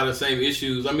the same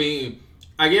issues. I mean,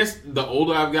 I guess the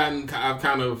older I've gotten, I've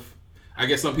kind of, I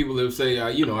guess some people would say,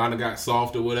 I done got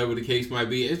soft or whatever the case might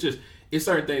be. It's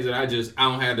certain things that I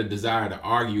don't have the desire to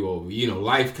argue over.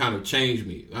 Life kind of changed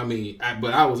me. I mean,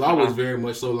 but I was always very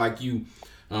much so like you.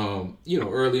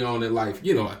 Early on in life,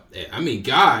 I mean,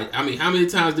 God, how many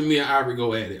times did me and Ivory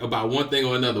go at it about one thing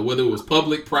or another, whether it was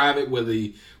public, private, whether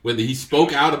he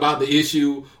spoke out about the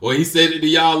issue or he said it to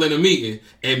y'all in a meeting,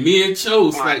 and me and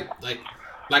Chose, I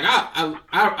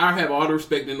have all the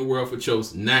respect in the world for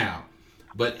Chose now,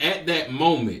 but at that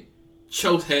moment,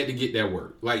 Chose had to get that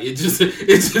work. Like it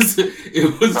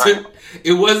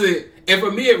wasn't. And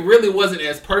for me, it really wasn't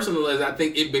as personal as I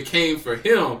think it became for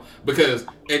him because,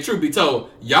 and truth be told,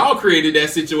 y'all created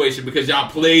that situation because y'all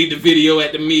played the video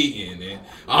at the meeting and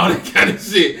all that kind of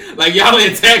shit. Like, y'all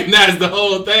antagonized the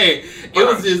whole thing. It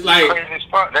was just like...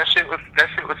 That shit was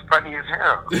funny as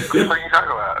hell. What are you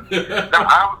talking about? No,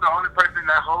 I was the only person in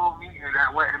that whole meeting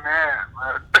that went mad.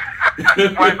 I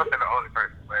wasn't the only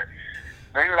person, but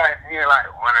maybe like 1 or 2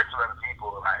 other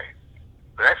people. Like,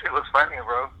 but that shit was funny,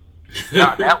 bro.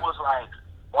 Now, that was like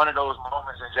one of those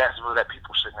moments in Jacksonville that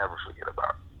people should never forget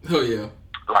about. Oh, yeah.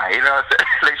 Like,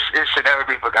 it should never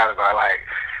be forgot about. Like,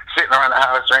 sitting around the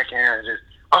house drinking and just,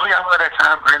 y'all remember that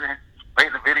time Brandon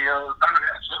made the videos?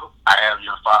 I am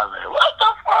your father. What the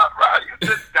fuck, bro? You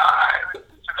just died.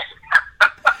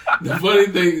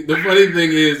 The funny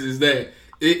thing is that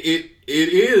it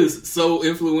is so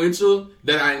influential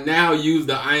that I now use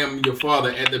the I am your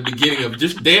father at the beginning of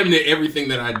just damn near everything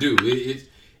that I do.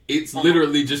 It's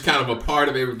literally just kind of a part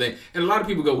of everything. And a lot of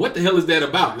people go, what the hell is that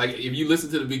about? Like, if you listen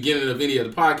to the beginning of any of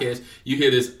the podcast, you hear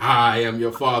this, I am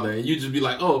your father. And you just be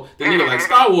like, oh, the nigga like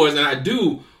Star Wars. And I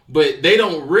do. But they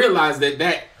don't realize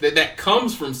that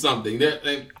comes from something.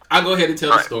 I'll go ahead and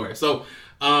tell the story. So,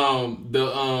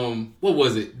 what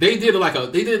was it? They did like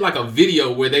a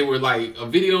video where they were like a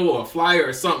video or a flyer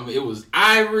or something. It was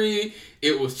Ivory,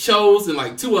 it was Chose, and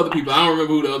like 2 other people. I don't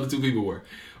remember who the other 2 people were.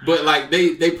 But like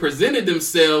they presented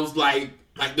themselves like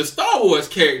the Star Wars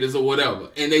characters or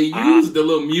whatever, and they used the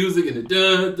little music and the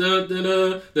dun dun dun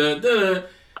dun dun dun.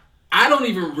 I don't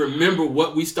even remember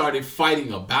what we started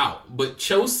fighting about, but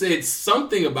Cho said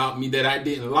something about me that I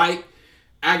didn't like.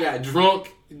 I got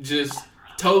drunk, just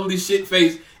totally shit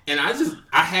faced, and I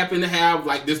happened to have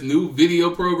like this new video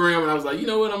program, and I was like, you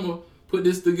know what, I'm gonna put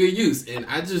this to good use, and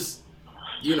I just.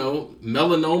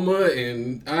 Melanoma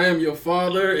and I am your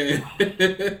father and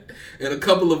and a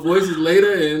couple of voices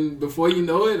later, and before you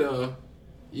know it, it's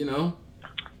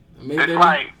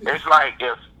like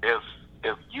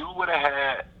if you would have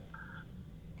had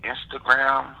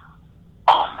Instagram,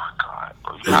 oh my God,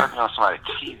 bro, you gotta be on somebody's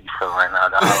TV show right now,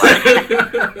 dog.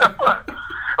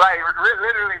 Like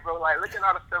literally, bro, like look at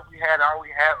all the stuff we had. All we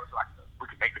had was like we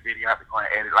could make the video, have to go and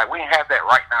edit. Like we didn't have that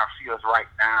right now, feels right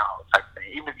now type thing.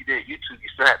 even if you did YouTube, you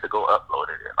still had to go upload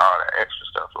it and all that extra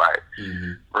stuff. Like,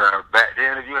 bro, back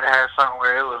then, if you would have had something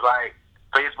where it was like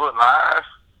Facebook Live,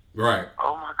 right?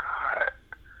 Oh my god,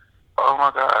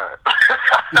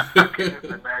 I can just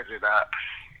imagine that.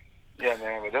 Yeah,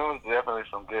 man, but there was definitely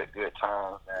some good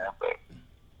times, man. But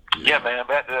yeah, man,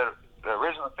 back to the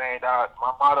original thing, dog.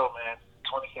 My motto, man,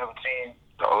 2017.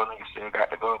 The old niggas still got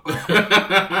to go, bro.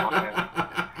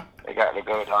 They got to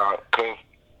go, dog. Cause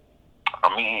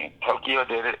I mean, Tokyo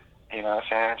did it. You know what I'm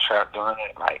saying? Trap doing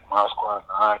it. Like Mouse Squad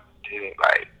 9 did it.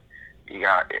 Like you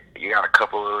got a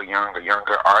couple of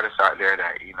younger artists out there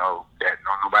that that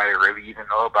nobody really even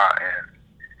know about, and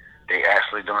they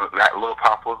actually doing like Lil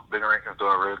Papa. Big Rankin's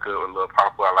doing real good with Lil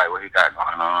Papa. I like what he got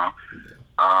going on.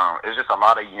 It's just a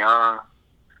lot of young,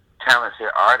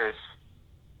 talented artists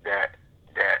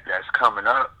that's coming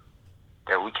up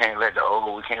that we can't let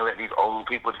these old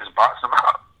people just box them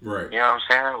out. Right. You know what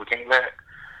I'm saying? We can't let,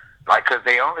 because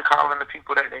they only calling the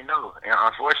people that they know. And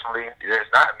unfortunately, there's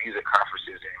not music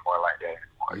conferences anymore like that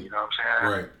anymore. You know what I'm saying?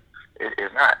 Right.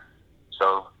 It's not.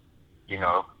 So,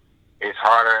 it's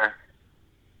harder.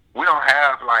 We don't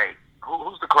have, like,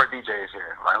 who's the core DJs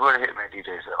here? Like, who are the Hitman DJs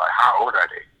here? Like, how old are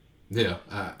they? Yeah,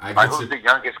 I like, who's the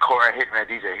youngest core Hitman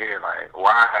DJ here? Like,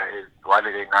 why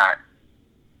did they not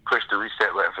push the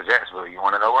reset button for Jacksonville? You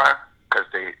want to know why? Because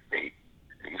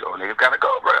these old niggas gotta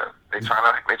go, bro. They trying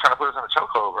to put us in a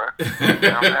chokehold, bro. You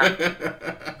know what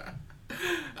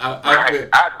I'm saying?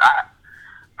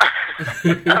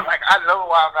 I know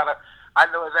why I'm not I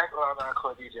know exactly why I'm not a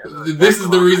core DJ. This is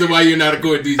the reason why you're not a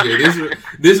core DJ.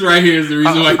 This right here is the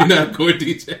reason why you're not a core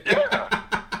DJ.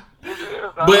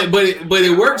 But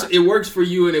it works. It works for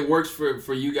you, and it works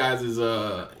for you guys as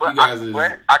I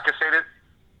can say this.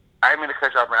 I ain't mean to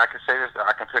cut you off, man. I can say this. That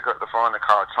I can pick up the phone and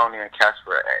call Tony and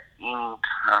Casper at any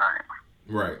time.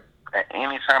 Right. At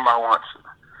any time I want to,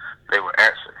 they will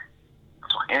answer.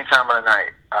 So any time of the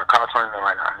night, I call Tony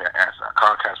right now. He'll answer. I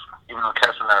call Casper, even though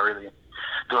Casper not really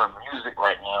doing music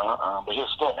right now, but he's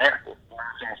still active. You know what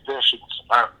I'm saying? Still shooting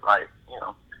some, like,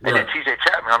 And then TJ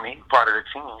Chapman, I mean, he's part of the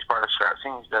team. He's part of the trap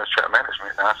team. He does trap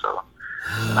management now. So,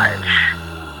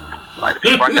 like the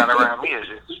people I got around me is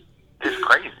it's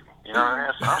crazy. You know what I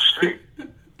mean? So I'm straight.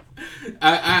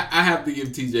 I have to give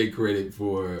TJ credit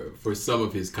for some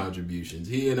of his contributions.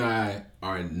 He and I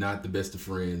are not the best of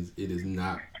friends. It is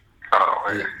not.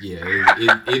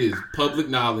 It is public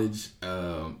knowledge.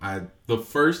 The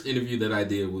first interview that I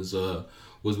did was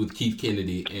with Keith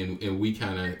Kennedy, and we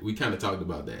kind of talked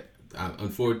about that. I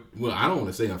don't want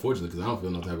to say unfortunately because I don't feel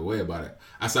no type of way about it.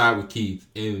 I side with Keith,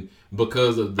 and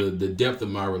because of the depth of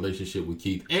my relationship with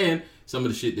Keith and some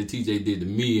of the shit that TJ did to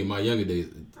me in my younger days,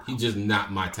 he's just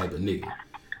not my type of nigga.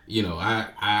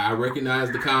 I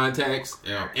recognize the contacts.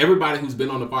 Everybody who's been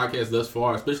on the podcast thus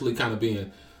far, especially kind of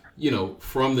being,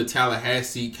 from the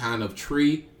Tallahassee kind of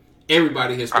tree,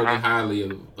 everybody has spoken highly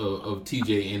of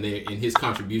TJ and his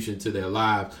contribution to their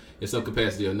lives in some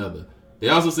capacity or another. They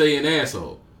also say an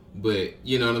asshole. But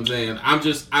you know what I'm saying?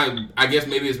 I guess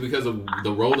maybe it's because of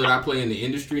the role that I play in the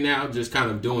industry now, just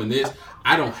kind of doing this.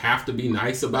 I don't have to be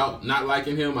nice about not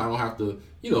liking him. I don't have to,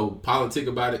 politic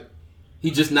about it.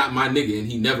 He's just not my nigga, and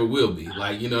he never will be.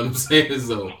 Like, you know what I'm saying?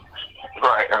 So,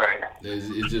 right.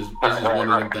 It's just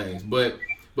one of them things. But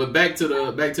back to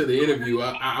the interview.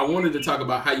 I wanted to talk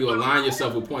about how you align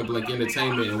yourself with Point Blank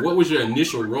Entertainment and what was your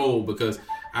initial role, because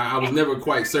I was never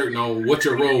quite certain on what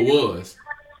your role was.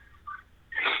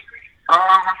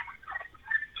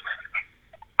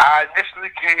 I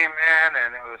initially came in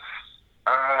and it was,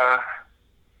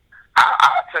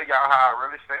 I'll tell y'all how I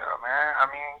really felt, man. I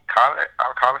mean,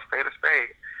 I'll call it spade a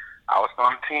spade. I was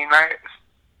on team nights,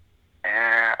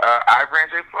 and Ivory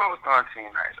and J Flo was on team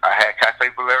nights. I had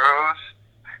Cafe Boleros,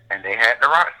 and they had the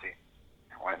Roxy.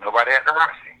 When nobody had the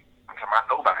Roxy. I'm talking about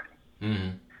nobody.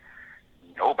 Mm-hmm.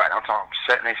 Nobody. I'm talking about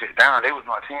shutting their shit down. They was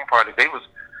doing team parties. They was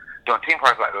doing team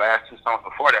parties like the last two songs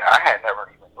before that. I had never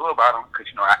even knew about them because,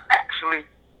 I actually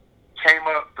came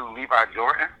up through Levi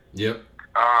Jordan. Yep.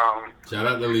 Shout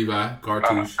out to Levi.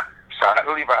 Cartouche. Shout out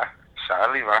to Levi.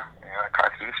 Yeah,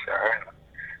 Cartouche.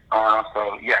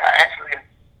 So, yeah, actually,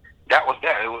 that was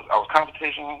that. I was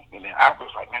competition, and then I was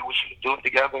like, man, we should do it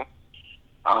together.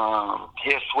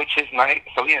 He'll switch his night.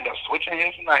 So he ended up switching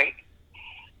his night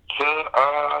to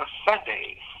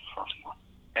Sundays.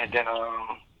 And then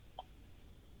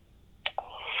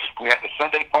we had the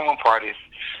Sunday phone parties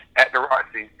at the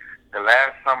Roxy. The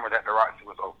last summer that the Roxy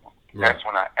was open. Right. That's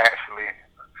when I actually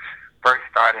first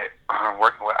started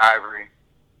working with Ivory.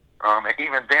 And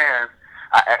even then,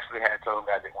 I actually had told him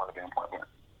that I didn't want to be in Point Blank.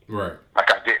 Right. Like,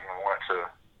 I didn't want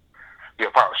to be a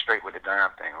part of straight with the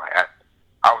damn thing. Like,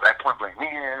 I was at Point Blank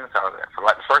meetings. I was at, for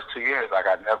like the first 2 years, like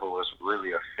I never was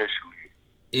really officially.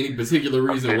 Any particular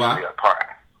reason why? A part.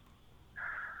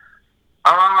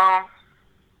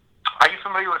 Are you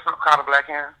familiar with something called a black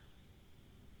hand?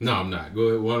 No, I'm not. Go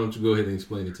ahead. Why don't you go ahead and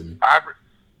explain it to me? Ivory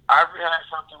had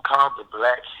something called the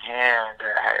black hand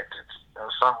that had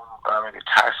some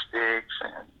tie sticks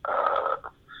and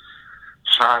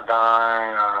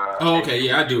Shondan. Oh, okay,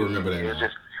 yeah, I do remember that. It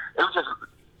was just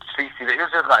CC. It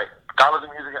was just like Dollars of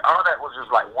Music. All that was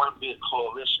just like one big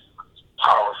coalition,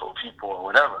 powerful people or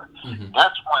whatever. Mm-hmm.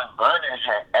 That's when Vernon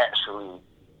had actually,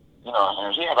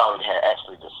 and he had already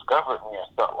actually discovered me and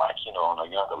felt like, on a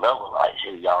younger level, like,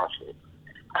 hey, y'all should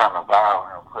kind of bow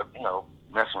and put,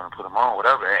 mess with him and put him on,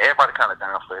 whatever. And everybody kind of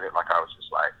downplayed it, like I was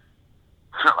just like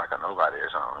a nobody or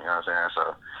something. You know what I'm saying? So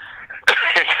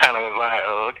it kind of was like,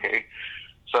 oh, okay.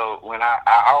 So when I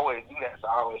always do that, so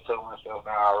I always tell myself,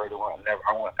 no, I didn't want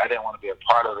to be a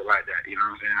part of it like that. You know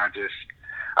what I'm saying?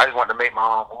 I just wanted to make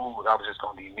my own moves. I was just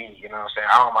gonna be me. You know what I'm saying?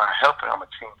 I don't mind helping. I'm a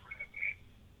team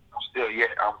player.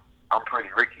 I'm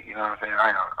pretty Ricky. You know what I'm saying?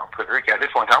 I'm pretty Ricky. At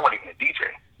this point, I wasn't even a DJ.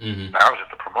 Mm-hmm. Like, I was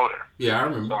just a promoter. Yeah, I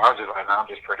remember. So I was just like, no,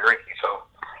 I'm just pretty Ricky. So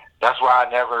that's why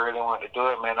I never really wanted to do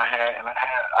it, man. I had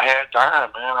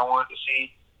time, man. I wanted to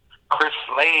see Chris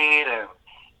Slade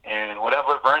and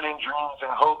whatever Vernon dreams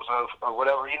and hopes of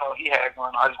whatever, he had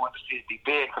going on. I just wanted to see it be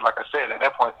big because, like I said, at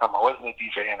that point in time, I wasn't a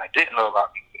DJ and I didn't know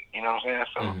about music. You know what I'm saying?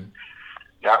 So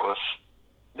that was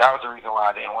the reason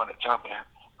why I didn't want to jump in.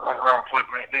 Like around Point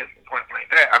Blank this and Point Blank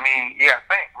that. I mean, yeah, I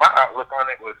think my outlook on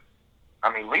it was,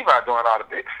 Levi doing all the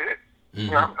big shit.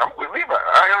 Mm-hmm. I'm with Levi.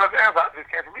 I understand. I just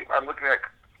came from Levi looking at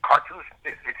cartoons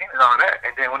and 15 and all that.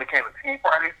 And then when it came to team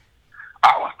parties,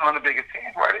 I was doing the biggest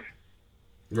team parties.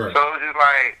 Right. So it was just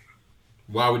like,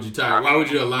 why would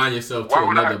you align yourself to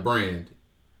another brand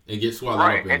and get swallowed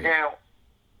up in it? And then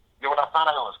when I found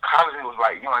out it was college, it was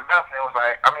like UNF, and it was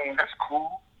like, that's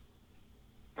cool.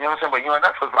 You know what I'm saying? But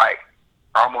UNF was like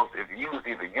almost, if you was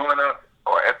either UNF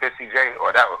or FSCJ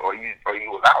or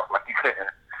you was out. Like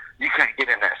you couldn't get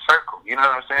in that circle. You know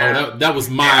what I'm saying? Oh, that was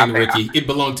mine, Ricky. It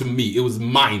belonged to me. It was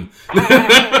mine.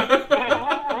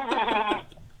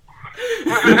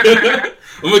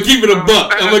 I'm gonna keep it a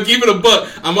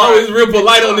buck. I'm always real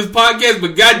polite on this podcast,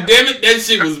 but god damn it, that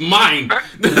shit was mine. I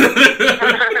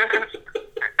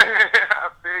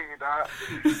feel you, dog.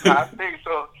 I think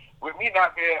so. With me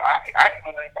not being, I ain't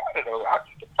know nothing about it though. I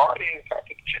took the party and talked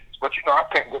to the chicks, but I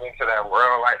couldn't get into that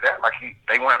world like that. Like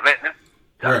they weren't letting us.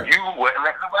 Right. You wouldn't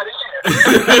let nobody in. You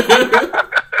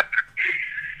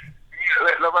didn't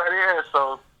let nobody in.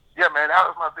 So yeah, man, that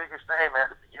was my biggest thing, man.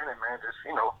 At the beginning, man, just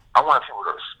I wanted people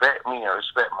to respect me and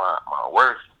respect my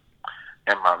worth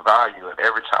and my value. And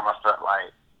every time I felt like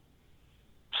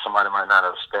somebody might not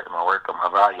have respected my work or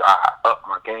my value, I upped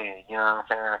my game. You know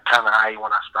what I'm saying? Kind of how when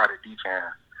I started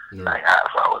DJing. Mm-hmm. Like,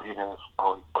 if I was even,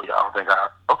 y'all think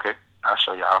okay, I'll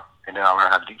show y'all, and then I'll learn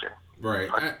how to DJ. Right.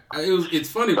 It's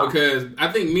funny because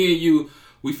I think me and you,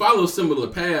 we follow similar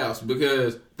paths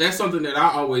because that's something that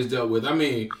I always dealt with. I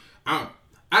mean, I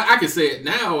can say it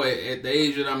now at the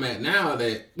age that I'm at now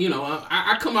that,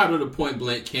 I come out of the Point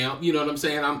Blank camp, you know what I'm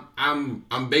saying?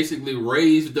 I'm basically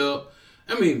raised up.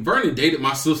 I mean, Vernon dated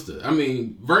my sister. I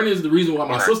mean, Vernon is the reason why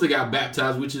my sister got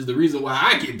baptized, which is the reason why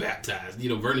I get baptized.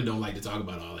 Vernon don't like to talk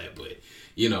about all that, but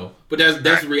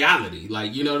that's reality.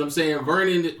 Like, you know what I'm saying?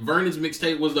 Vernon's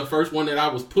mixtape was the first one that I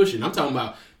was pushing. I'm talking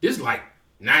about this like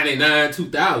 99,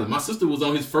 2000. My sister was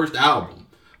on his first album.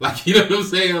 Like, you know what I'm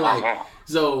saying? Like,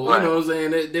 so, you know what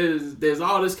I'm saying? There's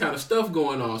all this kind of stuff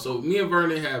going on. So me and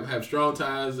Vernon have strong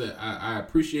ties. I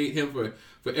appreciate him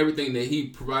for everything that he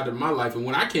provided in my life. And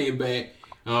when I came back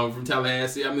from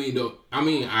Tallahassee,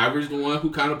 Ivory's the one who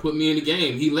kind of put me in the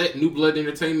game. He let New Blood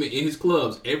Entertainment in his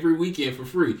clubs every weekend for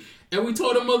free. And we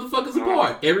tore them motherfuckers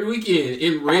apart every weekend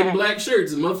in red and black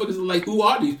shirts. And motherfuckers are like, who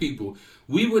are these people?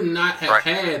 We would not have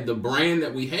had the brand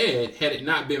that we had it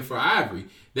not been for Ivory.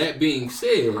 That being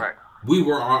said, we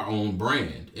were our own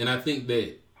brand. And I think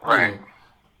that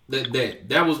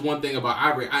that was one thing about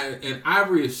Ivory. And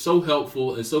Ivory is so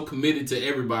helpful and so committed to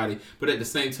everybody, but at the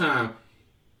same time,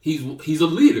 he's a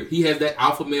leader. He has that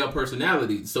alpha male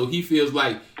personality. So he feels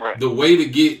like the way to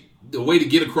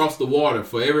get across the water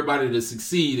for everybody to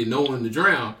succeed and no one to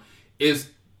drown is,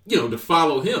 to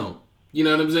follow him. You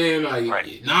know what I'm saying? Like,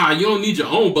 nah, you don't need your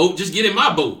own boat. Just get in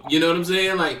my boat. You know what I'm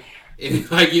saying?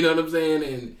 You know what I'm saying?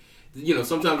 And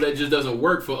sometimes that just doesn't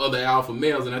work for other alpha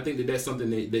males, and I think that's something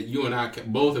that you and I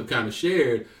both have kind of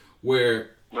shared,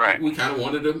 where we kind of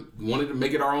wanted to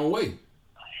make it our own way.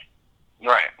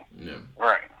 Right. Yeah.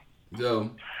 Right.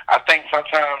 So I think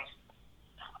sometimes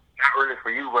not really for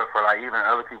you, but for like even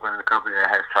other people in the company that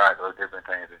has tried those different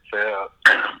things and failed.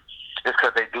 It's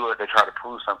because they do it. They try to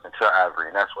prove something to Ivory,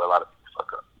 and that's where a lot of people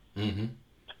fuck up. Mm-hmm.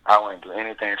 I wouldn't do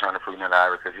anything trying to prove nothing to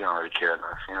Ivory because you don't really care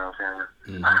enough. You know what I'm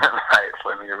saying? Mm-hmm. Like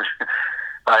for me,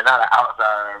 like not an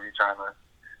outsider. You trying to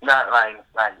not like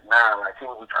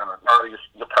people be trying to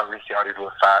you probably see all these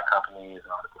little side companies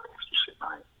and all this extra shit.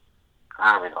 Like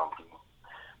Ivory don't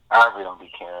be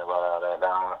caring about all that.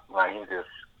 Dog. Like he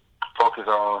just focus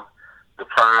on the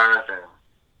prize and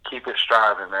keep it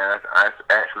striving, man. That's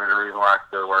actually the reason why I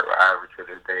still work with Ivory to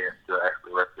this day and still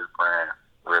actually work this brand.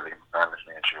 Really,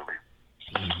 honestly and truly.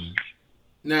 Mm-hmm.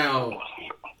 Now,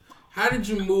 how did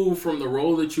you move from the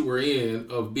role that you were in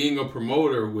of being a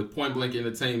promoter with Point Blank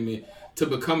Entertainment to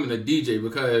becoming a DJ?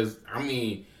 Because, I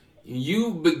mean,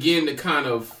 you begin to kind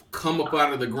of come up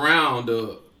out of the ground,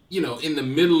 in the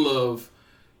middle of,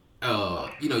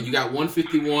 you got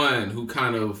 151 who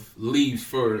kind of leaves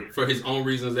for his own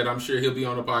reasons that I'm sure he'll be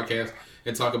on the podcast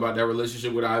and talk about that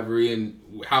relationship with Ivory and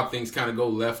how things kind of go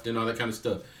left and all that kind of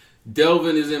stuff.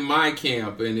 Delvin is in my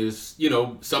camp, and is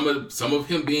some of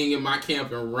him being in my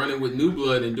camp and running with New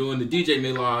Blood and doing the DJ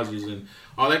mélanges and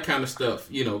all that kind of stuff.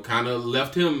 Kind of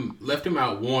left him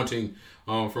out wanting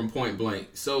from Point Blank.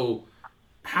 So,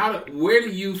 where do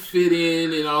you fit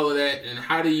in and all of that, and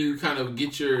how do you kind of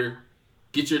get your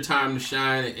time to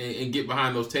shine and get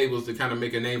behind those tables to kind of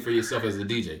make a name for yourself as a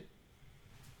DJ?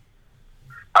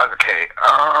 Okay,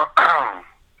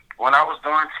 when I was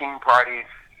doing team parties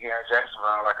here in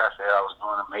Jacksonville, like I said, I was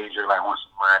doing a major like once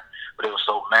a month, but it was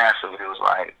so massive. It was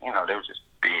like they were just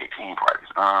big team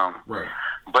parties. Right.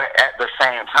 But at the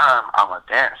same time, I'm a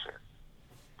dancer.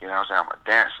 You know what I'm saying? I'm a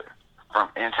dancer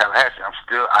from in Tallahassee.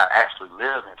 I actually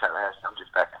live in Tallahassee. I'm just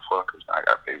back and forth because I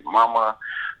got a baby mama,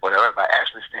 whatever. But I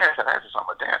actually stay in Tallahassee, so I'm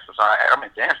a dancer. So I'm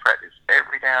in dance practice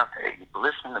every damn day,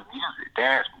 listening to music,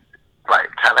 dance music,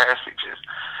 like Tallahassee, just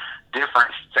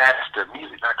different faster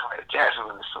music. Not like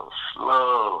Jacksonville is so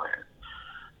slow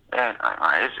and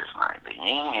it's just like the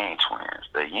Yin Yang Twins.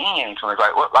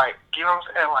 Like what? Like you know what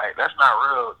I'm saying? Like that's not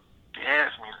real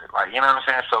dance music. Like you know what I'm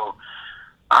saying? So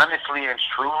honestly and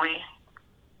truly,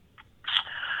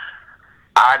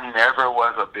 I never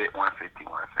was a bit 151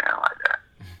 fan like that.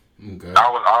 Okay. I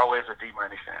was always a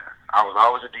D-Money fan. The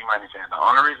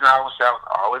only reason I would say I was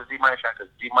always a D-Money fan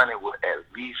because D-Money would at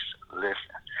least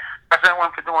listen. I said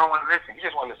 151 wouldn't listen. He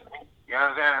just wouldn't listen to me. You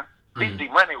know what I'm saying? At least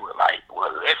D-Money would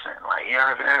listen. Like, you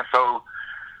know what I'm saying? So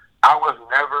I was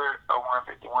never a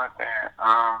 151 fan.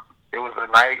 It was a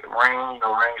night, Rain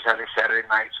had a Saturday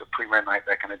nights, a pre-med night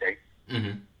back in the day.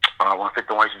 Mm-hmm. 151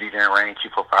 used to DJ in Rain,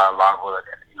 245 Lava,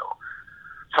 and,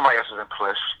 somebody else was in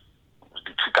Plush. It was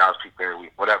 2,000 people every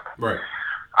week, whatever. Right.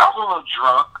 I was a little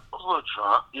drunk,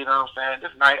 you know what I'm saying?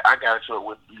 This night, I got into it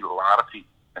with a lot of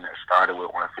people, and it started with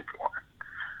 151.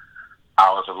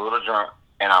 I was a little drunk,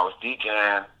 and I was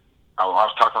DJing. I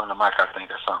was talking on the mic, I think,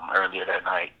 or something earlier that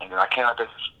night, and then I came out there,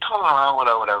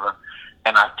 whatever,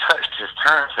 and I touched his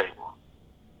turntable.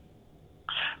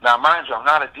 Now, mind you, I'm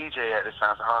not a DJ at this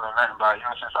time, so I don't know nothing about it,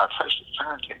 so I touched his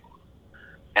turntable.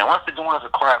 And 151 is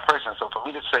a quiet person, so for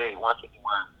me to say 151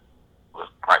 was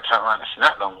like turn around and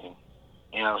snap on me,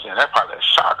 you know what I'm saying? That probably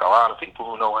shocked a lot of people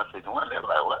who know 151. They're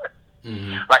like, what?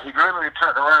 Mm-hmm. Like, he literally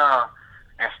turned around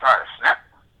and started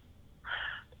snapping.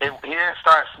 He didn't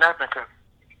start snapping because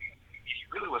he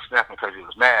really was snapping because he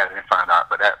was mad and found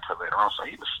out, but that till later on. So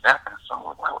he was snapping.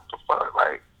 Someone like, what the fuck?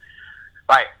 Like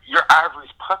you're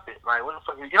Ivory's puppet. Like, what the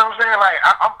fuck? You know what I'm saying? Like,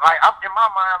 I'm in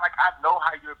my mind, like, I know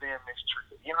how you're being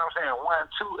mistreated. You know what I'm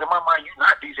saying? 1, 2, in my mind, you're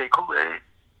not DJ Kool-Aid.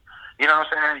 You know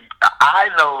what I'm saying? I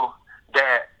know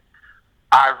that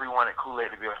Ivory wanted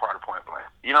Kool-Aid to be a part of Point Blank.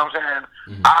 You know what I'm saying?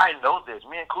 Mm-hmm. I know this.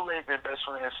 Me and Kool-Aid been best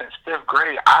friends since 5th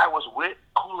grade. I was with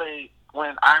Kool-Aid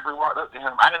when Ivory walked up to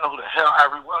him. I didn't know who the hell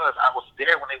Ivory was. I was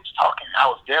there when they was talking. I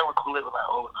was there when Kool-Aid was like,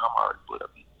 oh, no, I'm already put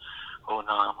up. Oh,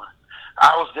 no,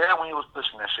 I was there when he was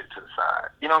pushing that shit to the side.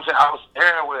 You know what I'm saying? I was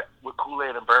there with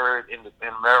Kool-Aid and Bird in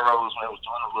Melrose when they was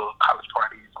doing a little college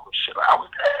parties and shit. Like, I was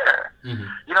there. Mm-hmm.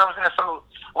 You know what I'm saying? So,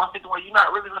 151, you're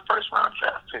not really the first round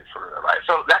draft pick for real. Like,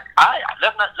 so that's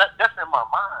in my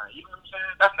mind. You know what I'm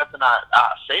saying? That's nothing I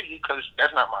say to you because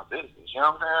that's not my business. You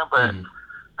know what I'm saying? But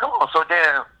come on. So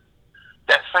then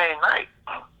that same night,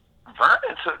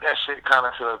 Vernon took that shit kind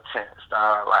of to a 10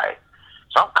 star. Like,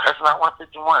 so I'm cussing out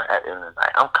 151 at the end of the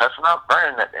night. I'm cussing out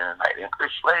Vernon at the end of the night. And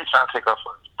Chris Slade trying to take off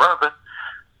for his brother.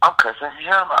 I'm cussing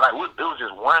him. Like, it was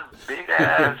just one big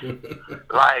ass,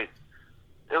 like,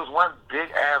 it was one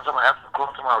big ass. I'm after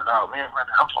going to my dog, man,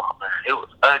 I'm talking, man. It was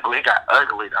ugly. It got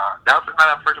ugly, dog. That was the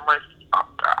night I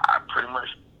pretty much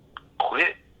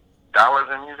quit. Dollars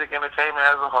in music. music entertainment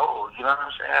as a whole. You know what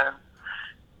I'm saying?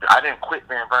 I didn't quit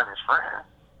being Bernie's friend.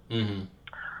 Mm-hmm.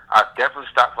 I definitely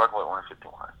stopped fucking with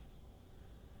 151.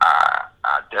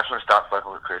 I definitely stopped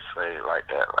fucking with Chris Slade like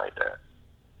that.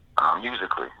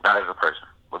 Musically, not as a person,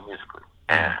 but musically.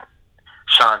 And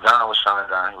Sean John was Sean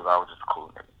John. He was always just a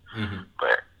cool nigga. Mm-hmm.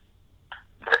 But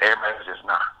everybody was just,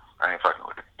 nah, I ain't fucking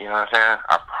with it. You know what I'm saying?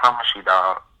 I promise you,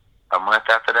 dog, a month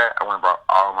after that, I went and brought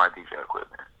all my DJ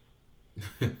equipment.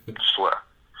 I swear.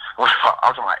 I'm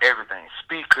talking about everything.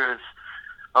 Speakers.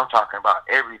 I'm talking about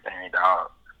everything, dog.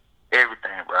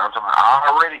 Everything, bro. I'm talking about, I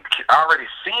already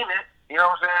seen it. You know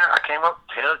what I'm saying? I came up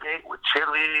tailgate with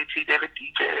Chili, T-Daily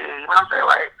DJ. You know what I'm saying?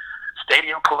 Like,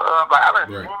 Stadium Club. Like, I done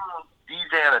seen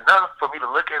DJing enough for me to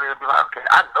look at it and be like, okay,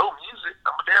 I know music.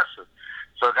 I'm a dancer.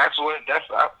 So from there,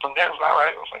 I was like, all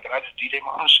right, I was like, I just DJ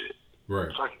my own shit.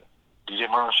 Right. Like, DJ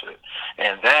my own shit.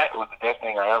 And that was the best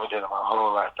thing I ever did in my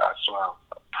whole life, dog. So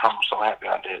I'm so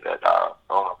happy I did that, dog.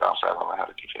 Oh, my God, I learned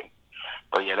how to DJ.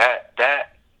 But yeah,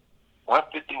 that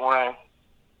 151,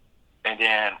 and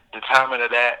then the timing of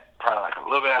that, probably like a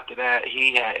little bit after that,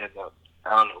 he had ended up, I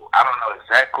don't know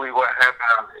exactly what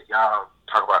happened.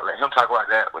 Let him talk about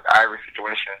that with the Ivory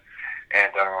situation.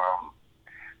 And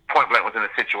Point Blank was in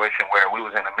a situation where we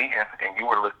was in a meeting and you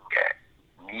were looking at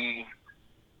me,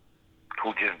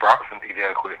 who just brought some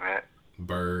DJ equipment.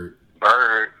 Bird,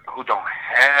 who don't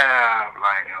have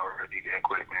like DJ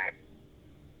equipment.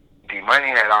 D-Money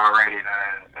had already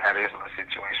had this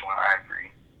situation with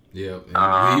Ivory. Yeah,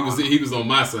 and he was on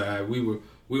my side. We were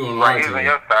on our team. He was on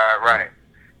your side, right?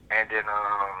 And then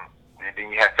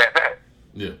you had Fat Pat.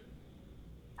 Yeah.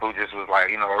 Who just was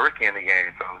like, a rookie in the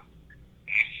game. So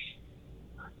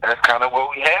that's kind of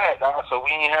what we had, dog. So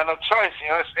we ain't had no choice. You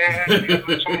know what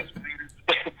I'm saying?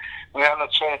 We had no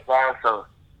choice, dog. So,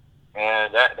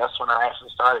 and that's when I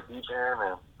actually started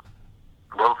DJing and.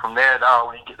 Bro, from there, dog,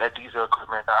 when you get that diesel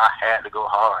equipment, dog, I had to go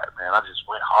hard, man. I just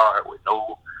went hard with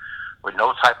no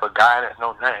type of guidance,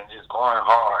 no nothing, just going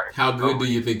hard. How good do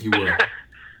you think you were?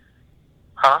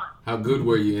 Huh? How good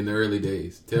were you in the early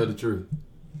days? Tell the truth.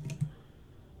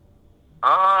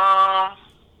 I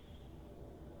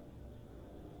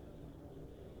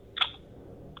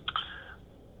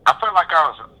felt like I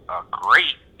was a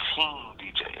great team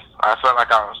DJ. I felt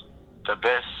like I was the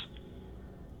best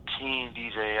team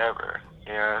DJ ever.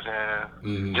 You know what I'm saying?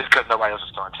 Mm-hmm. Just because nobody else was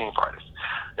throwing team parties.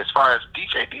 As far as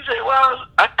DJ, well,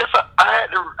 I guess I had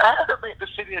to make the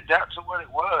city adapt to what it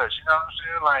was. You know what I'm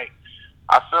saying? Like,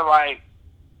 I feel like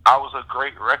I was a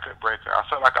great record breaker. I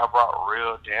feel like I brought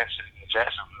real dancing to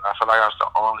Jacksonville. I feel like I was the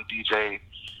only DJ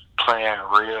playing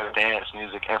real dance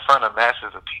music in front of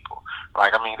masses of people.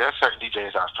 Like, I mean, there's certain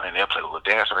DJs I was playing, they'll play little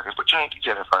dance records, but you ain't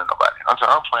DJing in front of nobody. I'm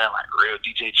playing like real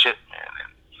DJ Chipman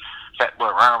and Fat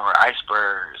Boy Rhymer,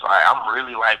 Icebergs. Like, I'm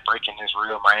really like breaking this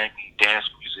real Miami dance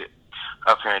music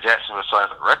up here in Jacksonville. So as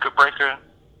a record breaker,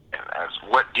 and as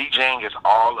what DJing is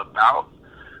all about,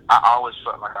 I always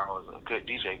felt like I was a good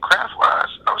DJ.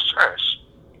 Craft-wise, I was trash.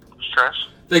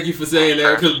 Thank you for saying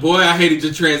that, because boy, I hated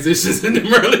your transitions in the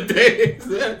early days.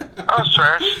 I was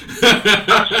trash.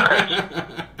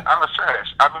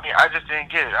 I mean, I just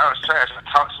didn't get it. I was trash. I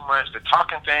talked so much. The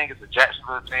talking thing is a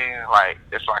Jacksonville thing. Like,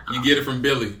 it's like you get it from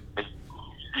Billy.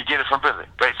 You get it from Billy,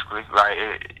 basically. Like,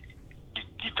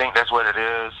 you think that's what it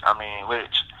is. I mean,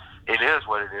 which it is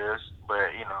what it is,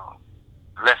 but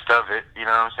less of it. You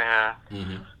know what I'm saying?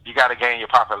 Mm-hmm. You got to gain your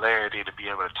popularity to be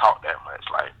able to talk that much.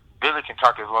 Like, Billy can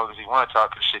talk as long as he want to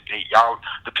talk, because shit,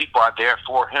 the people are there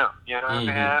for him. You know what I'm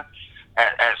saying?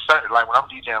 At certain, like when I'm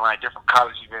DJing like different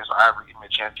college events, or Ivory give me a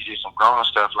chance to DJ some grown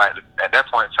stuff. Like at that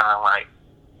point in time, like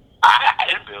I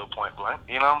didn't build Point Blank.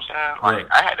 You know what I'm saying?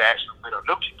 Like I had to actually build up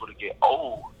them people to get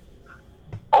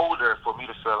older for me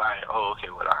to feel like, oh, okay,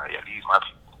 well, these my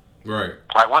people. Right.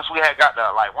 Like once we had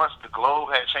once the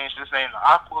Globe had changed its name to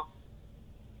Aqua,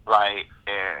 like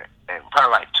and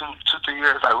probably like 2-3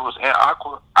 years like we was in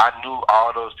Aqua, I knew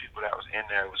all those people that was in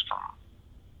there was from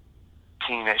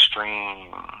Teen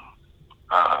Extreme,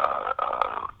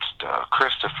 the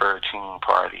Christopher teen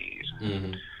parties,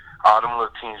 all them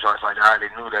little teen joints. Like I already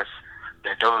knew that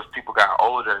those people got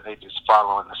older, they just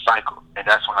following the cycle, and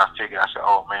that's when I figured. I said,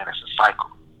 "Oh man, it's a cycle."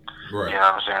 Right. You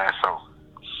know what I'm saying? So,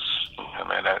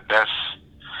 man, that's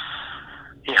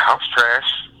I was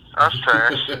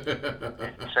trash.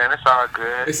 Saying it's all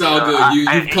good. It's all good.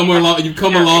 You've come a long. You've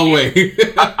come a long way.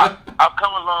 I've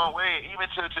come a long way. Even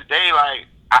to today, like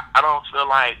I don't feel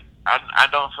like I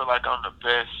don't feel like I'm the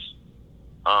best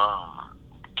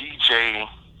DJ.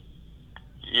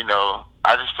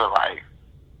 I just feel like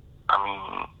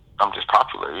I'm just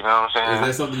popular. You know what I'm saying? Is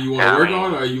that something you want to work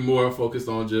on, or are you more focused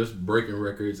on just breaking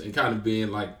records and kind of being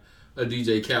like a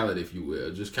DJ Khaled, if you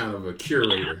will, just kind of a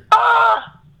curator?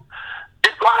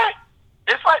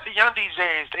 It's like the young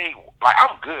DJs. They like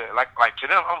I'm good. Like to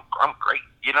them, I'm great.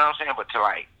 You know what I'm saying? But to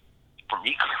like for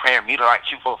me comparing me to like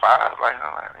Q45, like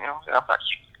I'm like, you know, I'm not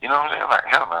cute. You know what I'm saying? Like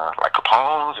hell no, like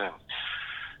Capone's and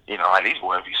you know, like these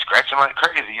boys be scratching like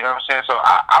crazy. You know what I'm saying? So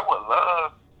I would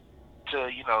love to,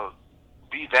 you know,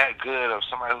 be that good of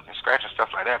somebody who can scratch and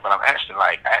stuff like that. But I'm actually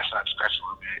like not scratching a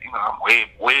little bit. You know, I'm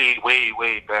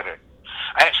way better.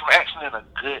 I'm actually in a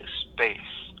good space.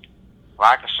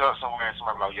 Well, I can show up somewhere and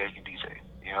somebody be like, yeah, you can DJ.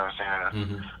 You know what I'm saying?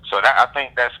 Mm-hmm. So I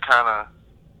think that's kind of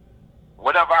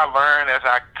whatever I learn as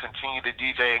I continue to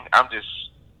DJ. I'm just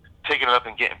taking it up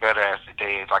and getting better as the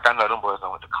days. Like I know them boys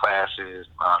done with the classes,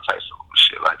 all types of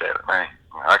shit like that. Man,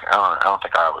 I don't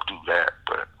think I would do that.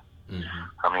 But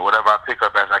I mean, whatever I pick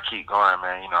up as I keep going,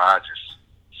 man, you know, I just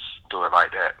do it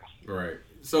like that. Right.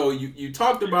 So you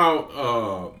talked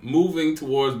about moving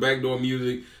towards backdoor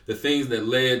music, the things that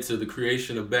led to the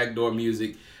creation of backdoor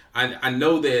music. I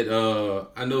know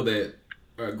that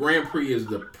Grand Prix is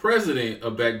the president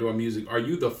of backdoor music. Are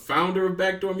you the founder of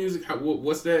backdoor music?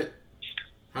 What's that?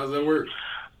 How does that work?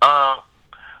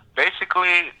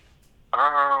 Basically,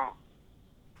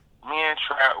 me and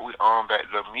Trap, we own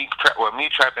backdoor. Me,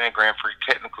 Trap, and Grand Prix.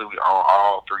 Technically, we own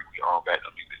all three. We own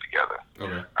backdoor music together.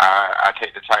 Okay. I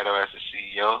take the title as the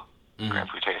CEO. Grand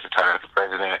Prix takes the title as the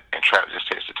president, and Trap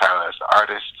just takes the title as the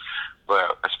artist.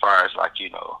 But as far as like, you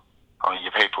know, on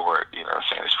your paperwork, you know what I'm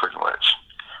saying, it's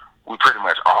we pretty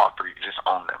much all three just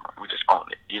own them. We just own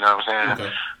it. You know what I'm saying?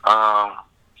 Okay.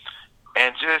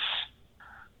 And just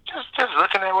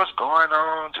looking at what's going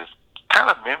on, just kind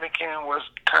of mimicking what's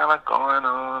kind of going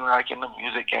on, like in the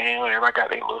music game. Everybody got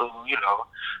their little, you know,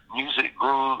 music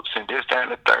groups and this, that,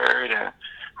 and the third. And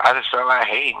I just felt like,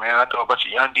 hey, man, I know a bunch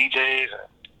of young DJs,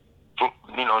 and,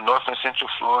 you know, North and Central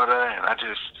Florida, and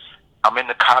I'm in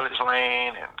the college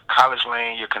lane, and college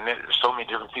lane, you're connected to so many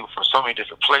different people from so many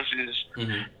different places,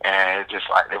 and just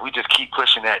like, if we just keep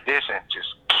pushing at this and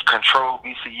just control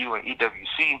BCU and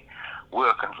EWC,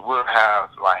 we'll have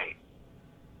like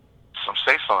some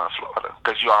say-so in Florida,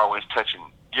 because you're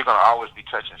going to always be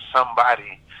touching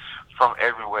somebody from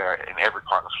everywhere in every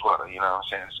part of Florida, you know what I'm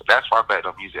saying? So that's why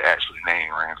backdoor music actually name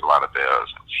rings a lot of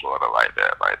bells in Florida like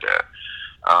that.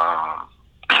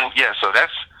 Yeah, so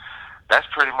that's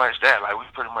pretty much that. Like, we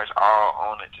pretty much all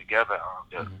own it together.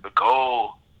 The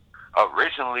goal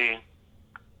originally,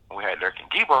 when we had Dirk and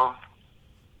Gibo,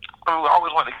 I mean, we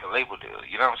always wanted to get a label deal.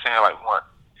 You know what I'm saying? Like, we want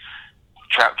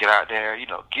Trap get out there. You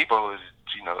know, Gibo is,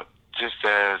 you know, just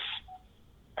as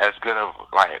good of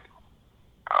like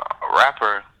a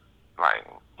rapper, like,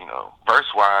 you know, verse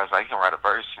wise, like he can write a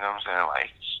verse. You know what I'm saying?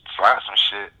 Like, slide some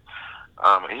shit.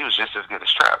 And he was just as good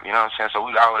as Trap. You know what I'm saying? So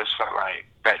we always felt like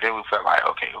back then we felt like,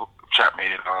 okay, Trap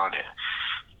made it on, and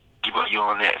Gibo, you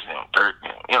on next, and Dirk,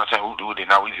 you know what I'm saying? We do it.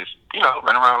 Now we just, you know,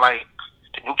 run around like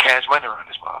the new Cash Money around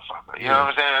this motherfucker. You know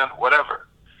what I'm saying? Whatever.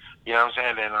 You know what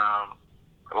I'm saying? And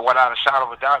without a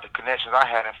shadow of a doubt, the connections I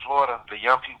had in Florida, the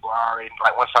young people already,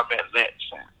 like, once I met Lex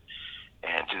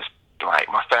and just like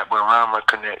my Fat Boy Rama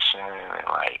connection, and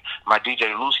like my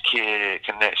DJ Loose Kid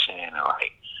connection, and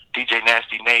like DJ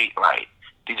Nasty Nate, like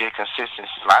DJ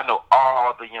Consistency. Like, I know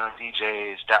all the young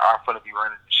DJs that are going to be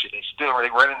running the shit. They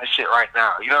running the shit right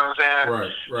now. You know what I'm saying?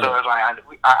 Right. So it's like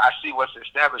I see what's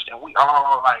established, and we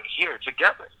all like here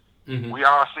together. We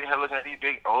all sitting here looking at these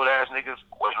big old ass niggas,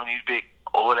 waiting on these big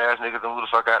old ass niggas to move the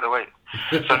fuck out of the way.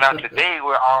 So now today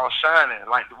we're all shining.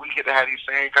 Like, we get to have these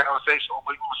same conversations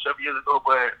 7 years ago,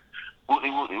 but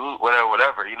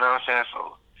whatever. You know what I'm saying?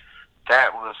 So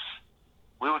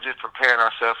we were just preparing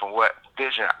ourselves for what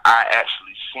vision I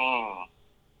actually seen,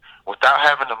 without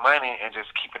having the money, and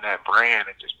just keeping that brand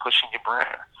and just pushing your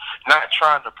brand. Not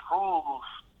trying to prove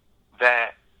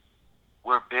that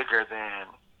we're bigger than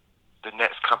the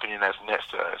next company that's next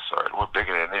to us, or we're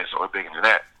bigger than this, or we're bigger than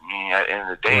that. I mean, at the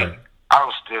end of the day, I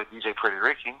was still DJ Pretty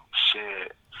Ricky.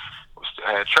 Shit, we still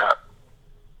had Trap.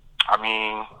 I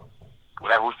mean,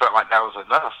 we felt like that was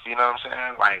enough. You know what I'm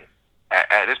saying? Like,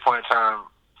 at this point in time,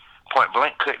 Point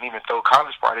Blank couldn't even throw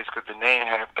college parties because the name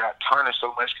had got tarnished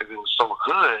so much because it was so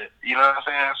good. You know what I'm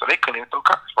saying? So they couldn't even throw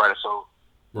college parties. So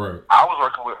I was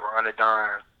working with Ron the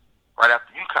Don right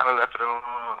after you kind of left it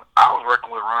on. I was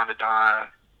working with Ron the Don,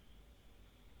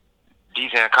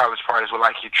 DJing college parties with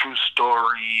like your True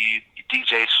Story, your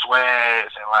DJ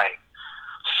Swags, and like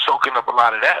soaking up a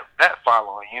lot of that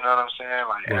following. You know what I'm saying?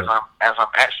 Like, as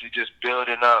I'm actually just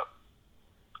building up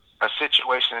a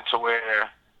situation to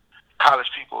where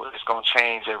college people, it's gonna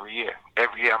change every year.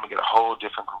 Every year I'm gonna get a whole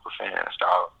different group of fans,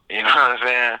 dog. You know what I'm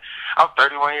saying? I'm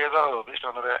 31 years old. Bitch,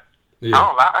 don't know that. Yeah. I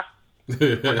don't lie.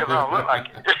 because I don't look like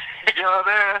it. You know what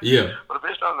I'm saying? Yeah. But the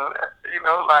bitch don't know that. You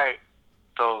know, like,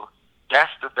 so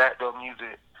that's the backdoor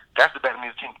music. That's the backdoor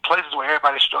music team. Places where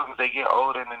everybody struggles, they get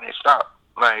older and then they stop.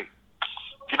 Like,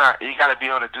 you got to be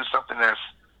able to do something that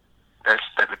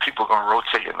the people gonna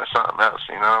rotate into something else.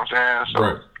 You know what I'm saying? So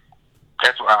right.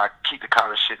 That's why I keep the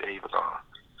college shit that he was on.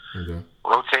 Okay.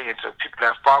 Rotate into people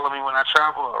that follow me when I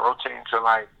travel, or rotate into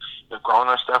like the grown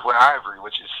up stuff with Ivory,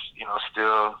 which is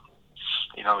still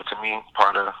to me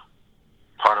part of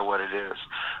what it is.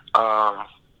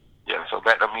 Yeah. So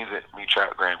back to music, me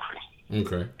trap Grand Prix.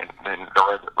 Okay. And then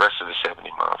the rest of the 70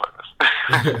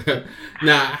 motherfuckers.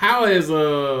 Now, how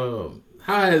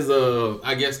has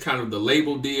I guess kind of the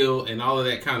label deal and all of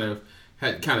that kind of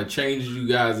changed you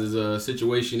guys'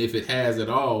 situation, if it has at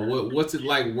all? What's it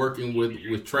like working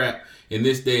with trap in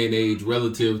this day and age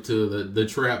relative to the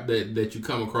trap that you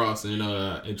come across in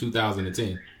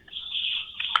 2010?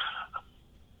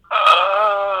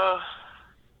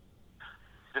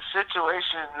 The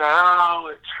situation now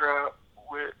with trap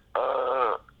with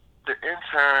the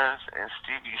interns and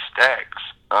Stevie Stacks,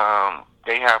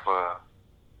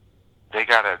 they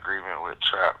got an agreement with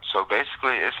trap. So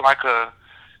basically, it's like to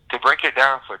break it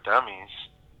down for dummies,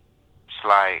 it's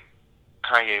like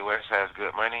Kanye West has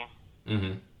good money,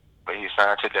 mm-hmm. but he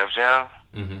signed to Def Jam.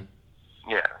 Mm-hmm.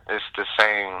 Yeah, it's the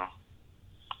same.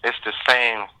 It's the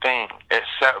same thing,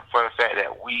 except for the fact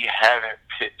that we haven't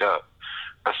picked up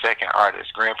a second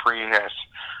artist. Grand Prix has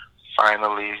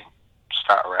finally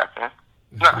stopped rapping.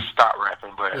 Not stopped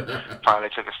rapping, but finally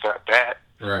took a step back.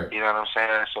 Right. You know what I'm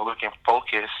saying? So we can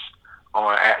focus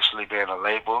on actually being a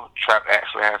label. Trap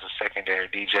actually has a secondary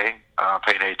DJ,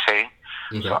 Payday Tay.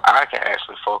 Okay. So I can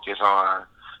actually focus on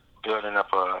building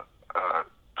up a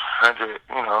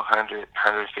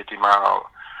 150 mile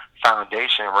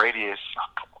foundation radius.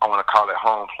 I want to call it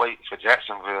home plate for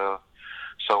Jacksonville.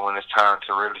 So when it's time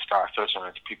to really start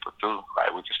filtering people through,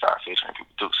 like we can start filtering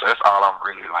people through. So that's all I'm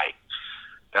really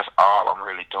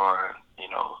doing,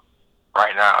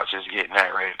 right now, just getting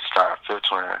that ready to start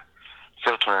filtering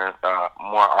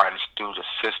more artists through the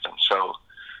system. So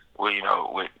with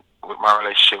my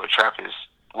relationship with Trap is,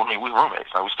 we roommates,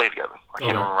 like we stay together. Like,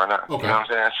 you know right now. Okay. You know what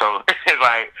I'm saying? So it's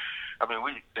like,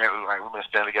 we've been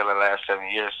staying together the last 7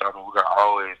 years. So we're gonna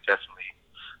always definitely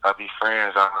be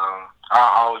friends. I'll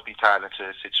always be tied into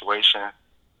a situation,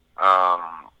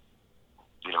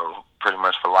 pretty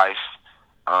much for life.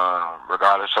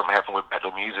 Regardless, something happened with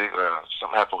Battle Music,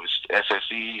 something happened with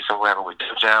SSE, something happened with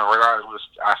Def Jam, regardless,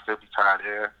 I still be tied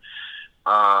there.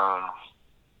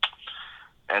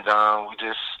 And we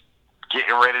just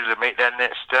getting ready to make that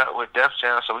next step with Def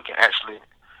Jam so we can actually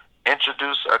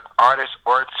introduce an artist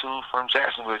or two from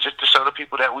Jacksonville, just to show the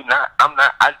people that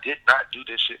I did not do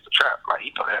this shit for trap. Like,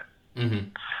 you know that.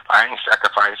 Mm-hmm. I ain't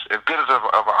sacrificed, as good as of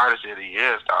an artist that he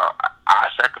is, dog, I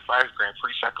sacrificed, Grand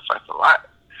Prix sacrificed a lot.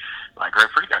 Like, Grand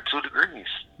Prix got 2 degrees.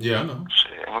 Yeah, I know.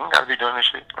 Shit, we don't gotta be doing this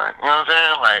shit. Like, you know what I'm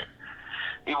saying? Like,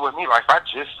 even with me, like, if I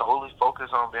just solely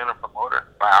focus on being a promoter,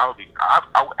 like, I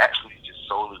would actually be just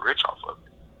solely rich off of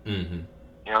it. Mm-hmm.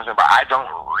 You know what I'm saying? But I don't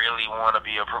really want to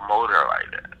be a promoter like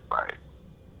that. Like,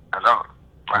 I don't.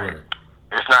 Like, right.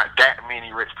 There's not that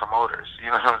many rich promoters.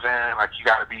 You know what I'm saying? Like, you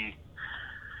gotta be,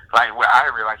 like, with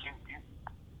Ivory, like,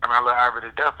 I love Ivory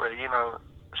to death, but,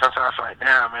 sometimes I feel like,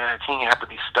 damn, man, the team have to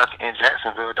be stuck in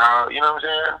Jacksonville, dog. You know what I'm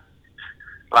saying?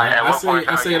 Like,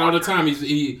 I say it all the time.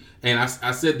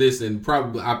 I said this, and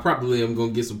I probably am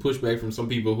gonna get some pushback from some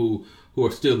people who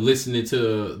are still listening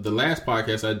to the last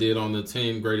podcast I did on the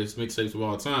 10 greatest mixtapes of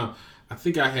all time. I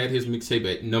think I had his mixtape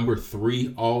at number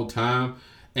 3 all time,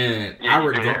 and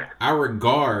I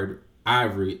regard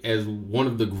Ivory as one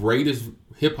of the greatest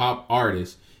hip hop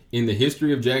artists in the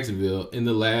history of Jacksonville in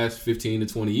the last 15 to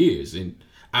 20 years, and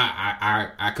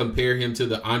I compare him to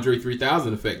the Andre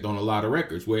 3000 effect on a lot of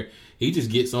records, where he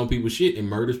just gets on people's shit and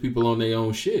murders people on their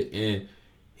own shit. And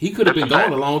he could have been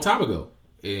gone a long time ago.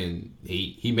 And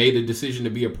he made a decision to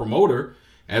be a promoter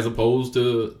as opposed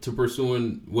to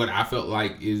pursuing what I felt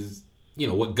like is,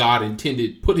 what God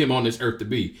intended, put him on this earth to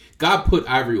be. God put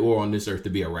Ivory Orr on this earth to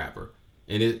be a rapper.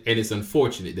 And it's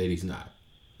unfortunate that he's not,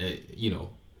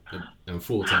 in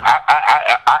full time.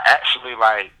 I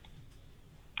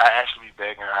actually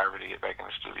begging Ivory to get back in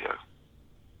the studio.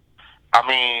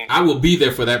 I will be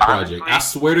there for that project. Honestly, I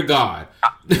swear to God.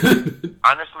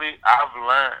 Honestly, I've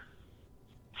learned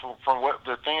from what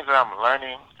the things that I'm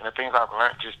learning and the things I've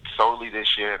learned just solely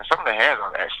this year, and some of the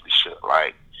hands-on actually shit.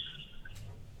 Like,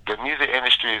 the music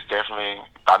industry is definitely,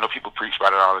 I know people preach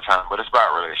about it all the time, but it's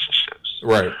about relationships.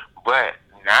 Right. But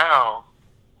now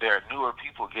there are newer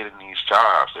people getting these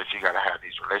jobs that you got to have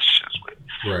these relationships with.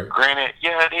 Right. Granted,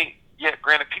 yeah,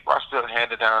 granted, people are still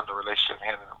handing down the relationship,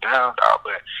 handing them down, dog.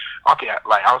 But okay,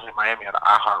 like I was in Miami at an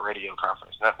iHeartRadio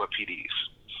conference, not with PDs.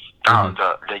 Dog,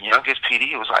 the youngest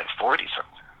PD was like 40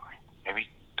 something, like maybe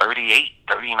 38,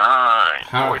 39.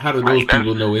 How do those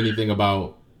people know anything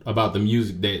about the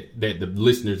music that the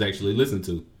listeners actually listen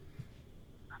to?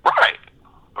 Right,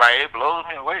 like it blows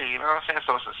me away. You know what I'm saying?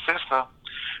 So it's a system.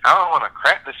 I don't want to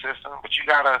crack the system, but you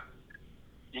gotta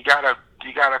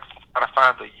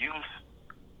find the youth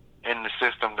in the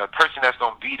system, the person that's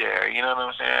gonna be there. You know what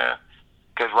I'm saying?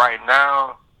 Because right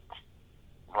now,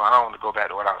 well, I don't want to go back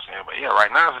to what I was saying, but yeah,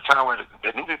 right now is the time where the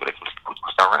new people they can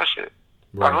start running shit.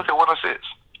 Right. Like, look at 106.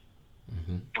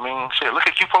 I mean, shit. Look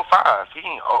at Q45. He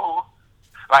ain't old.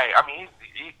 Like, I mean,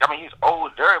 he's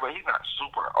older, but he's not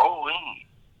super old.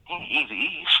 He ain't easy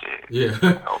eat shit. Yeah.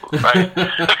 You know, like,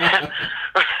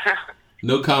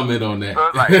 no comment on that. So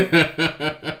it's like, no,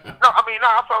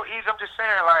 I felt easy. I'm just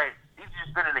saying, like, he's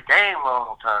just been in the game a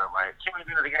long time. Like, Kimmy's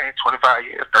been in the game 25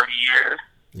 years, 30 years.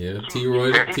 Yeah,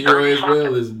 T-Roy as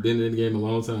well has been in the game a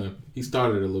long time. He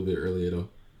started a little bit earlier, though.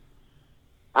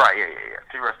 Right, yeah.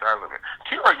 T-Roy started a little bit.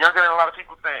 T-Roy younger than a lot of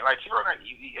people think. Like, T-Roy got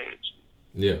easy age.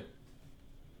 Yeah.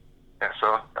 Yeah,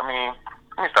 so, I mean,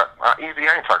 let me start. Easy,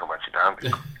 I ain't talking about you now. I'm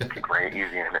just keep bringing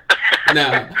Easy in it.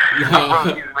 Nah.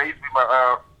 Bro, Easy, man, he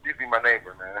used to be my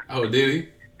neighbor, man. Oh, did he?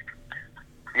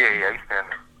 Yeah, he's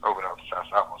standing over there on the south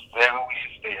side. Almost every week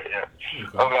he's there, yeah.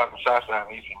 Okay. Over there on the south side,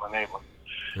 he used to be my neighbor.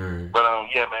 Right. But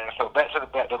yeah, man. So back to the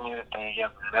music thing. Yeah,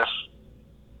 man.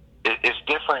 It's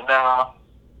different now.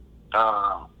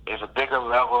 It's a bigger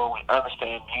level. We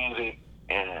understand music,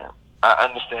 and I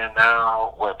understand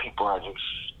now where people are just,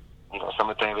 some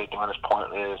of the things they're doing is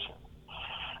pointless.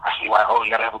 I see why. Oh, you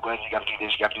gotta have a budget. You gotta do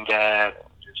this. You gotta do that.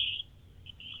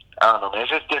 I don't know, man.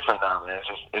 It's just different now, man.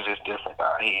 It's just different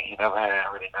now. He never had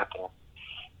really nothing.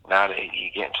 Now that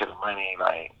he get into the money,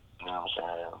 like, you know what I'm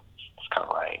saying? It's kind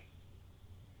of like.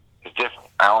 It's different.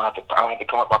 I don't have to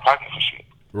come up my pocket for shit.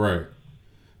 Right.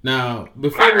 Now,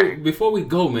 before we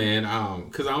go, man,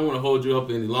 because I don't want to hold you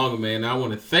up any longer, man. I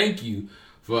want to thank you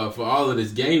for all of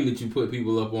this game that you put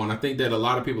people up on. I think that a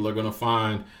lot of people are going to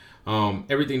find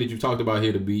everything that you've talked about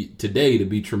here to be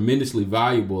tremendously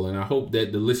valuable, and I hope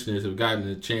that the listeners have gotten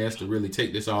a chance to really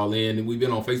take this all in. And we've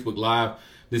been on Facebook Live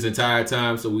this entire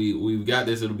time, so we've got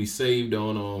this. It'll be saved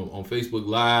on Facebook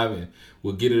Live, and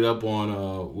we'll get it up on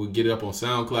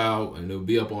SoundCloud, and it'll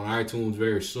be up on iTunes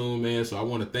very soon, man. So I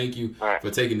want to thank you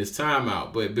for taking this time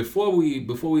out. But before we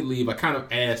leave, I kind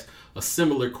of asked a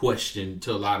similar question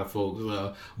to a lot of folks.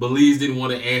 Belize didn't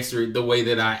want to answer it the way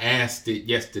that I asked it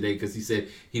yesterday because he said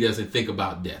he doesn't think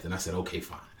about death, and I said, okay,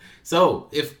 fine. So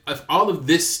if all of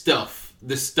this stuff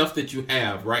that you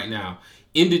have right now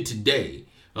ended today,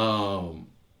 how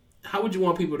would you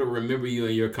want people to remember you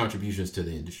and your contributions to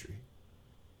the industry?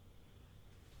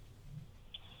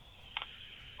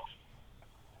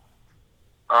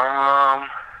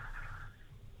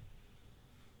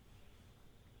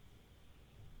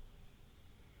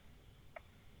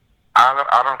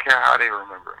 I don't care how they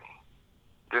remember me.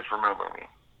 Just remember me.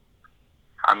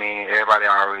 I mean, everybody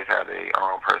always has their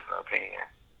own personal opinion.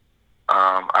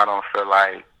 I don't feel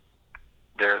like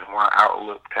there's one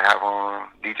outlook to have on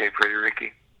DJ Pretty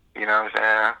Ricky. You know what I'm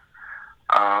saying?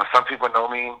 Some people know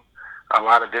me a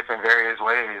lot of different various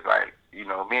ways. Like,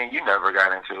 me and you never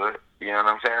got into it. You know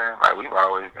what I'm saying? Like, we've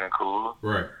always been cool.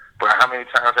 Right. But how many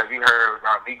times have you heard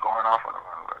about me going off on a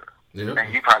motherfucker? Yeah.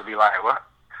 And you probably be like, what?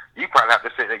 You probably have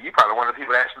to say that you probably one of the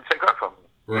people that actually take up from me.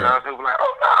 Right. You know what I'm saying? Like,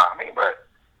 oh, nah, but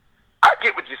I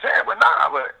get what you're saying, but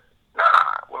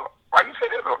well, why you say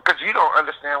that? Because you don't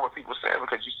understand what people say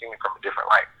because you see it from a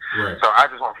different light. Right. So I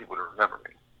just want people to remember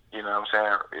me. You know what I'm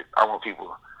saying? I want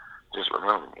people to just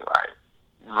remember me. Like,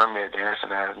 remember me a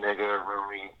dancing ass nigga,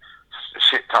 remember me a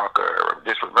shit talker, or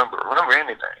just remember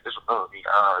anything. Just remember me.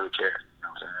 I don't really care. You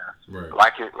know what I'm saying? Right.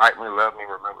 Like me, love me,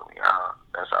 remember me.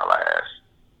 That's all I ask.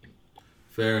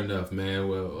 Fair enough, man.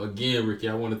 Well, again, Ricky,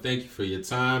 I want to thank you for your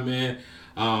time, man.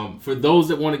 For those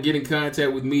that want to get in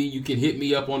contact with me, you can hit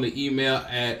me up on the email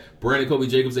at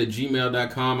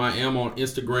brandonkolbyjacobs@gmail.com. I am on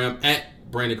Instagram at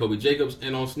brandonkolbyjacobs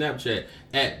and on Snapchat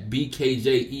at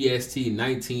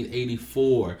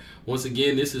BKJEST1984. Once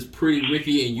again, this is Pretty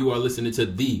Ricky, and you are listening to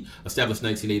the Established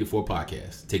 1984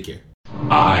 podcast. Take care.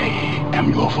 I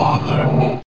am your father.